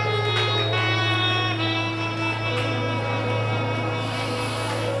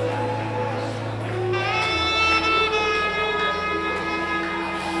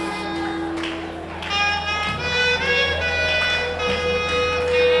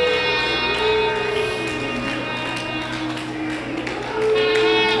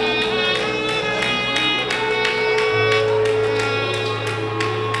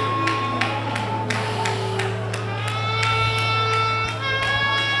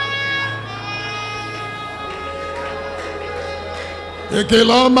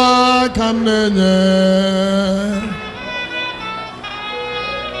Kilama kamnenye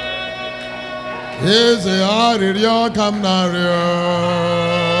Eze aririo kamnario.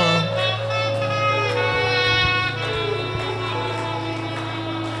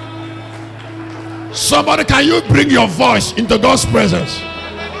 Somebody, can you bring your voice into God's presence?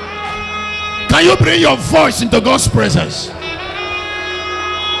 Can you bring your voice into God's presence?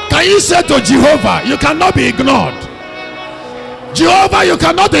 Can you say to Jehovah, you cannot be ignored. Jehovah, you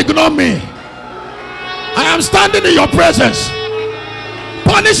cannot ignore me. I am standing in your presence.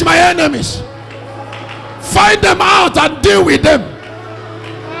 Punish my enemies. Find them out and deal with them.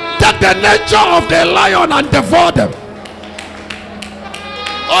 Take the nature of the lion and devour them.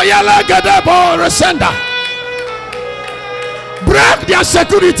 Resenda. Break their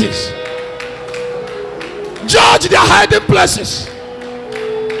securities. Judge their hiding places.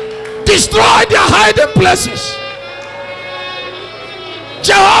 Destroy their hiding places.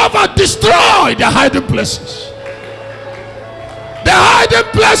 Jehovah, destroy their hiding places. The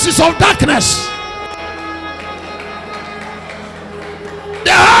hiding places of darkness.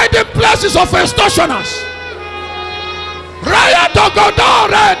 The hiding places of extortioners.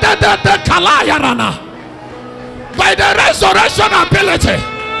 By the resurrection ability,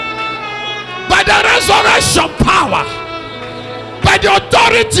 by the resurrection power, by the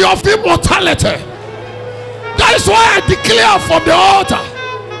authority of immortality. That is why I declare from the altar,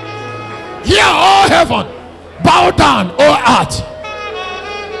 hear, all heaven, bow down, all earth.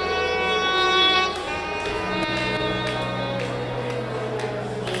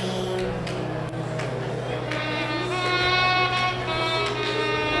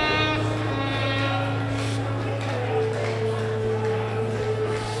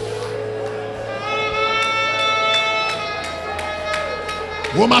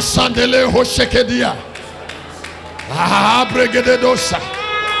 Woma sandele hoshekedia. Bregede dosa.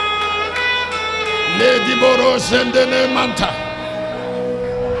 Lady Boro sendene manta.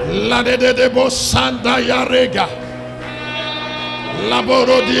 La de bosanda yarega.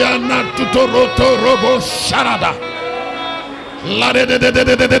 Laboro diana tutoroto robo sharada. La de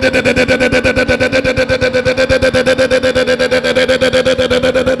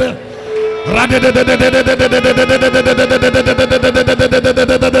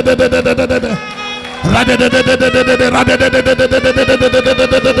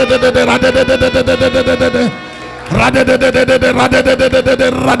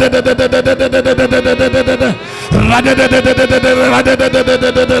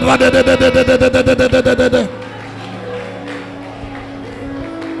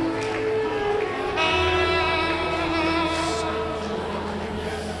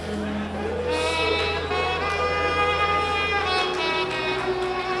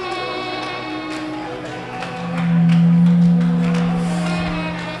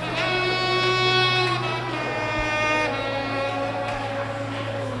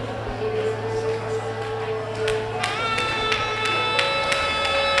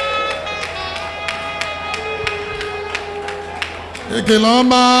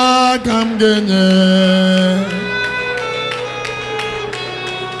Ekiloma kamgenye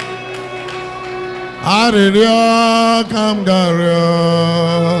Aririo kamgario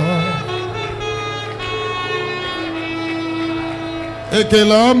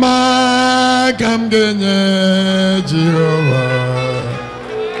Ekiloma kamgenye Jehovah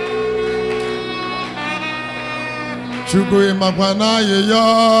Chukwu imakwana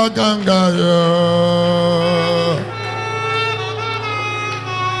yeyo kamgario.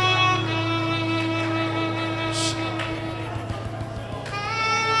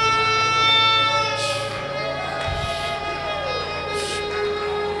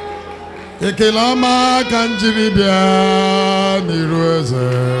 Ekelama kanjibibia nirueze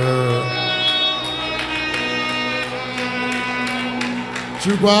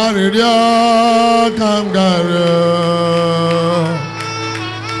Chukwarirya kamgare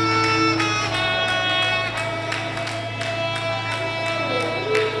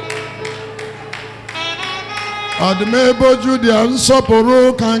Admebo Judia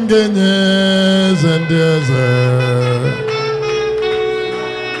nsoporo kangenye zendieze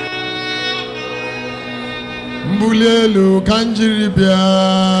Mbulelu kanjiribia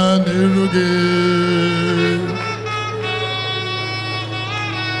niruge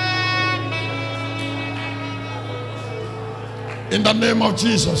In the name of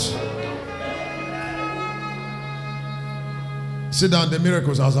Jesus. Sit down, the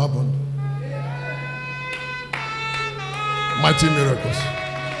miracles has happened. Mighty miracles.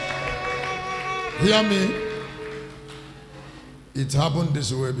 Hear me. It happened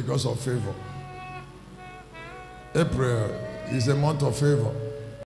this way because of favor. April is a month of favor.